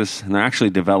Texas, and they're actually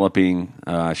developing.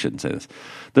 I shouldn't say this.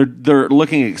 They're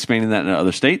looking at expanding that into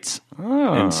other states,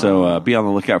 and so be on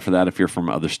the lookout for that if you're from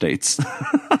other states.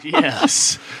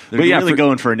 Yes. They're But yeah, really for-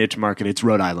 going for a niche market. It's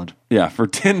Rhode Island. Yeah, for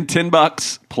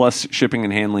 $10 plus shipping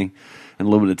and handling and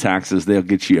a little bit of taxes, they'll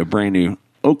get you a brand new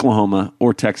Oklahoma,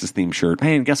 or Texas themed shirt.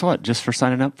 Hey, and guess what? Just for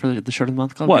signing up for the Shirt of the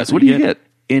Month Club. What? guess What do you get?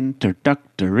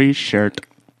 Introductory shirt.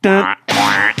 Dun.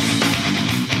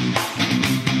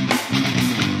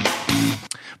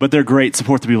 But they're great.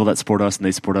 Support the people that support us, and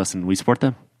they support us, and we support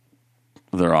them.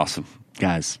 They're awesome.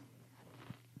 Guys,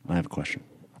 I have a question.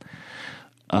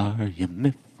 Are you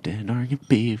miffed and are you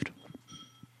peeved?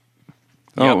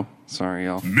 Oh, sorry,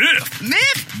 y'all. Miffed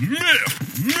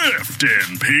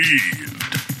and peeved.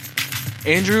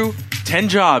 Andrew, 10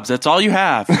 jobs. That's all you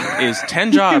have is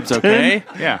 10 jobs, okay?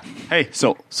 Yeah. Hey,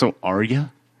 so are you?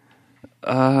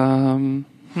 I'm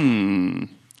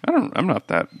not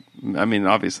that. I mean,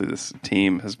 obviously, this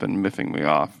team has been miffing me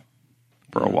off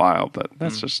for a while, but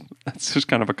that's just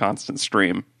kind of a constant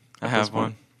stream. I have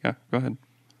one. Yeah, go ahead.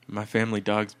 My family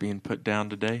dog's being put down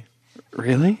today.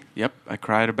 Really? Yep, I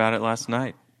cried about it last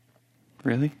night.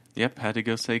 Really? Yep, had to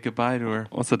go say goodbye to her.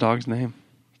 What's the dog's name?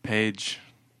 Paige,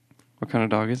 What kind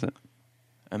of dog is it?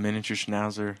 a miniature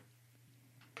schnauzer.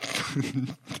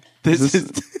 Is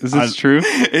this true?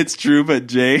 It's true, but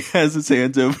Jay has his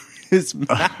hands over his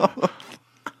mouth.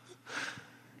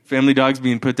 Family dog's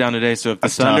being put down today, so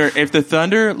if the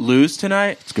Thunder lose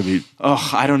tonight, It's gonna be.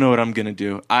 I don't know what I'm gonna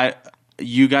do.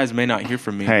 You guys may not hear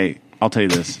from me. Hey, I'll tell you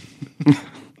this.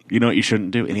 You know what you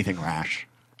shouldn't do? Anything rash.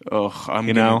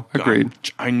 Agreed.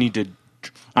 I need to.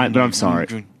 But I'm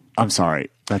sorry. I'm sorry.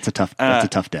 That's a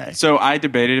tough day. So I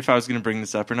debated if I was going to bring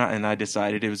this up or not, and I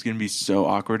decided it was going to be so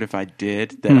awkward if I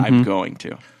did that I'm going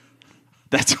to.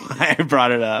 That's why I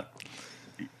brought it up.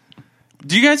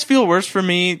 Do you guys feel worse for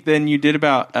me than you did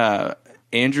about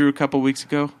Andrew a couple weeks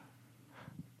ago?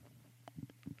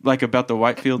 Like about the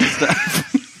Whitefield stuff?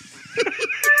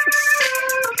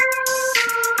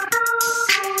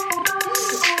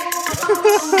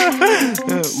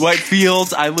 White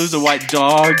fields, I lose a white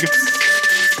dog.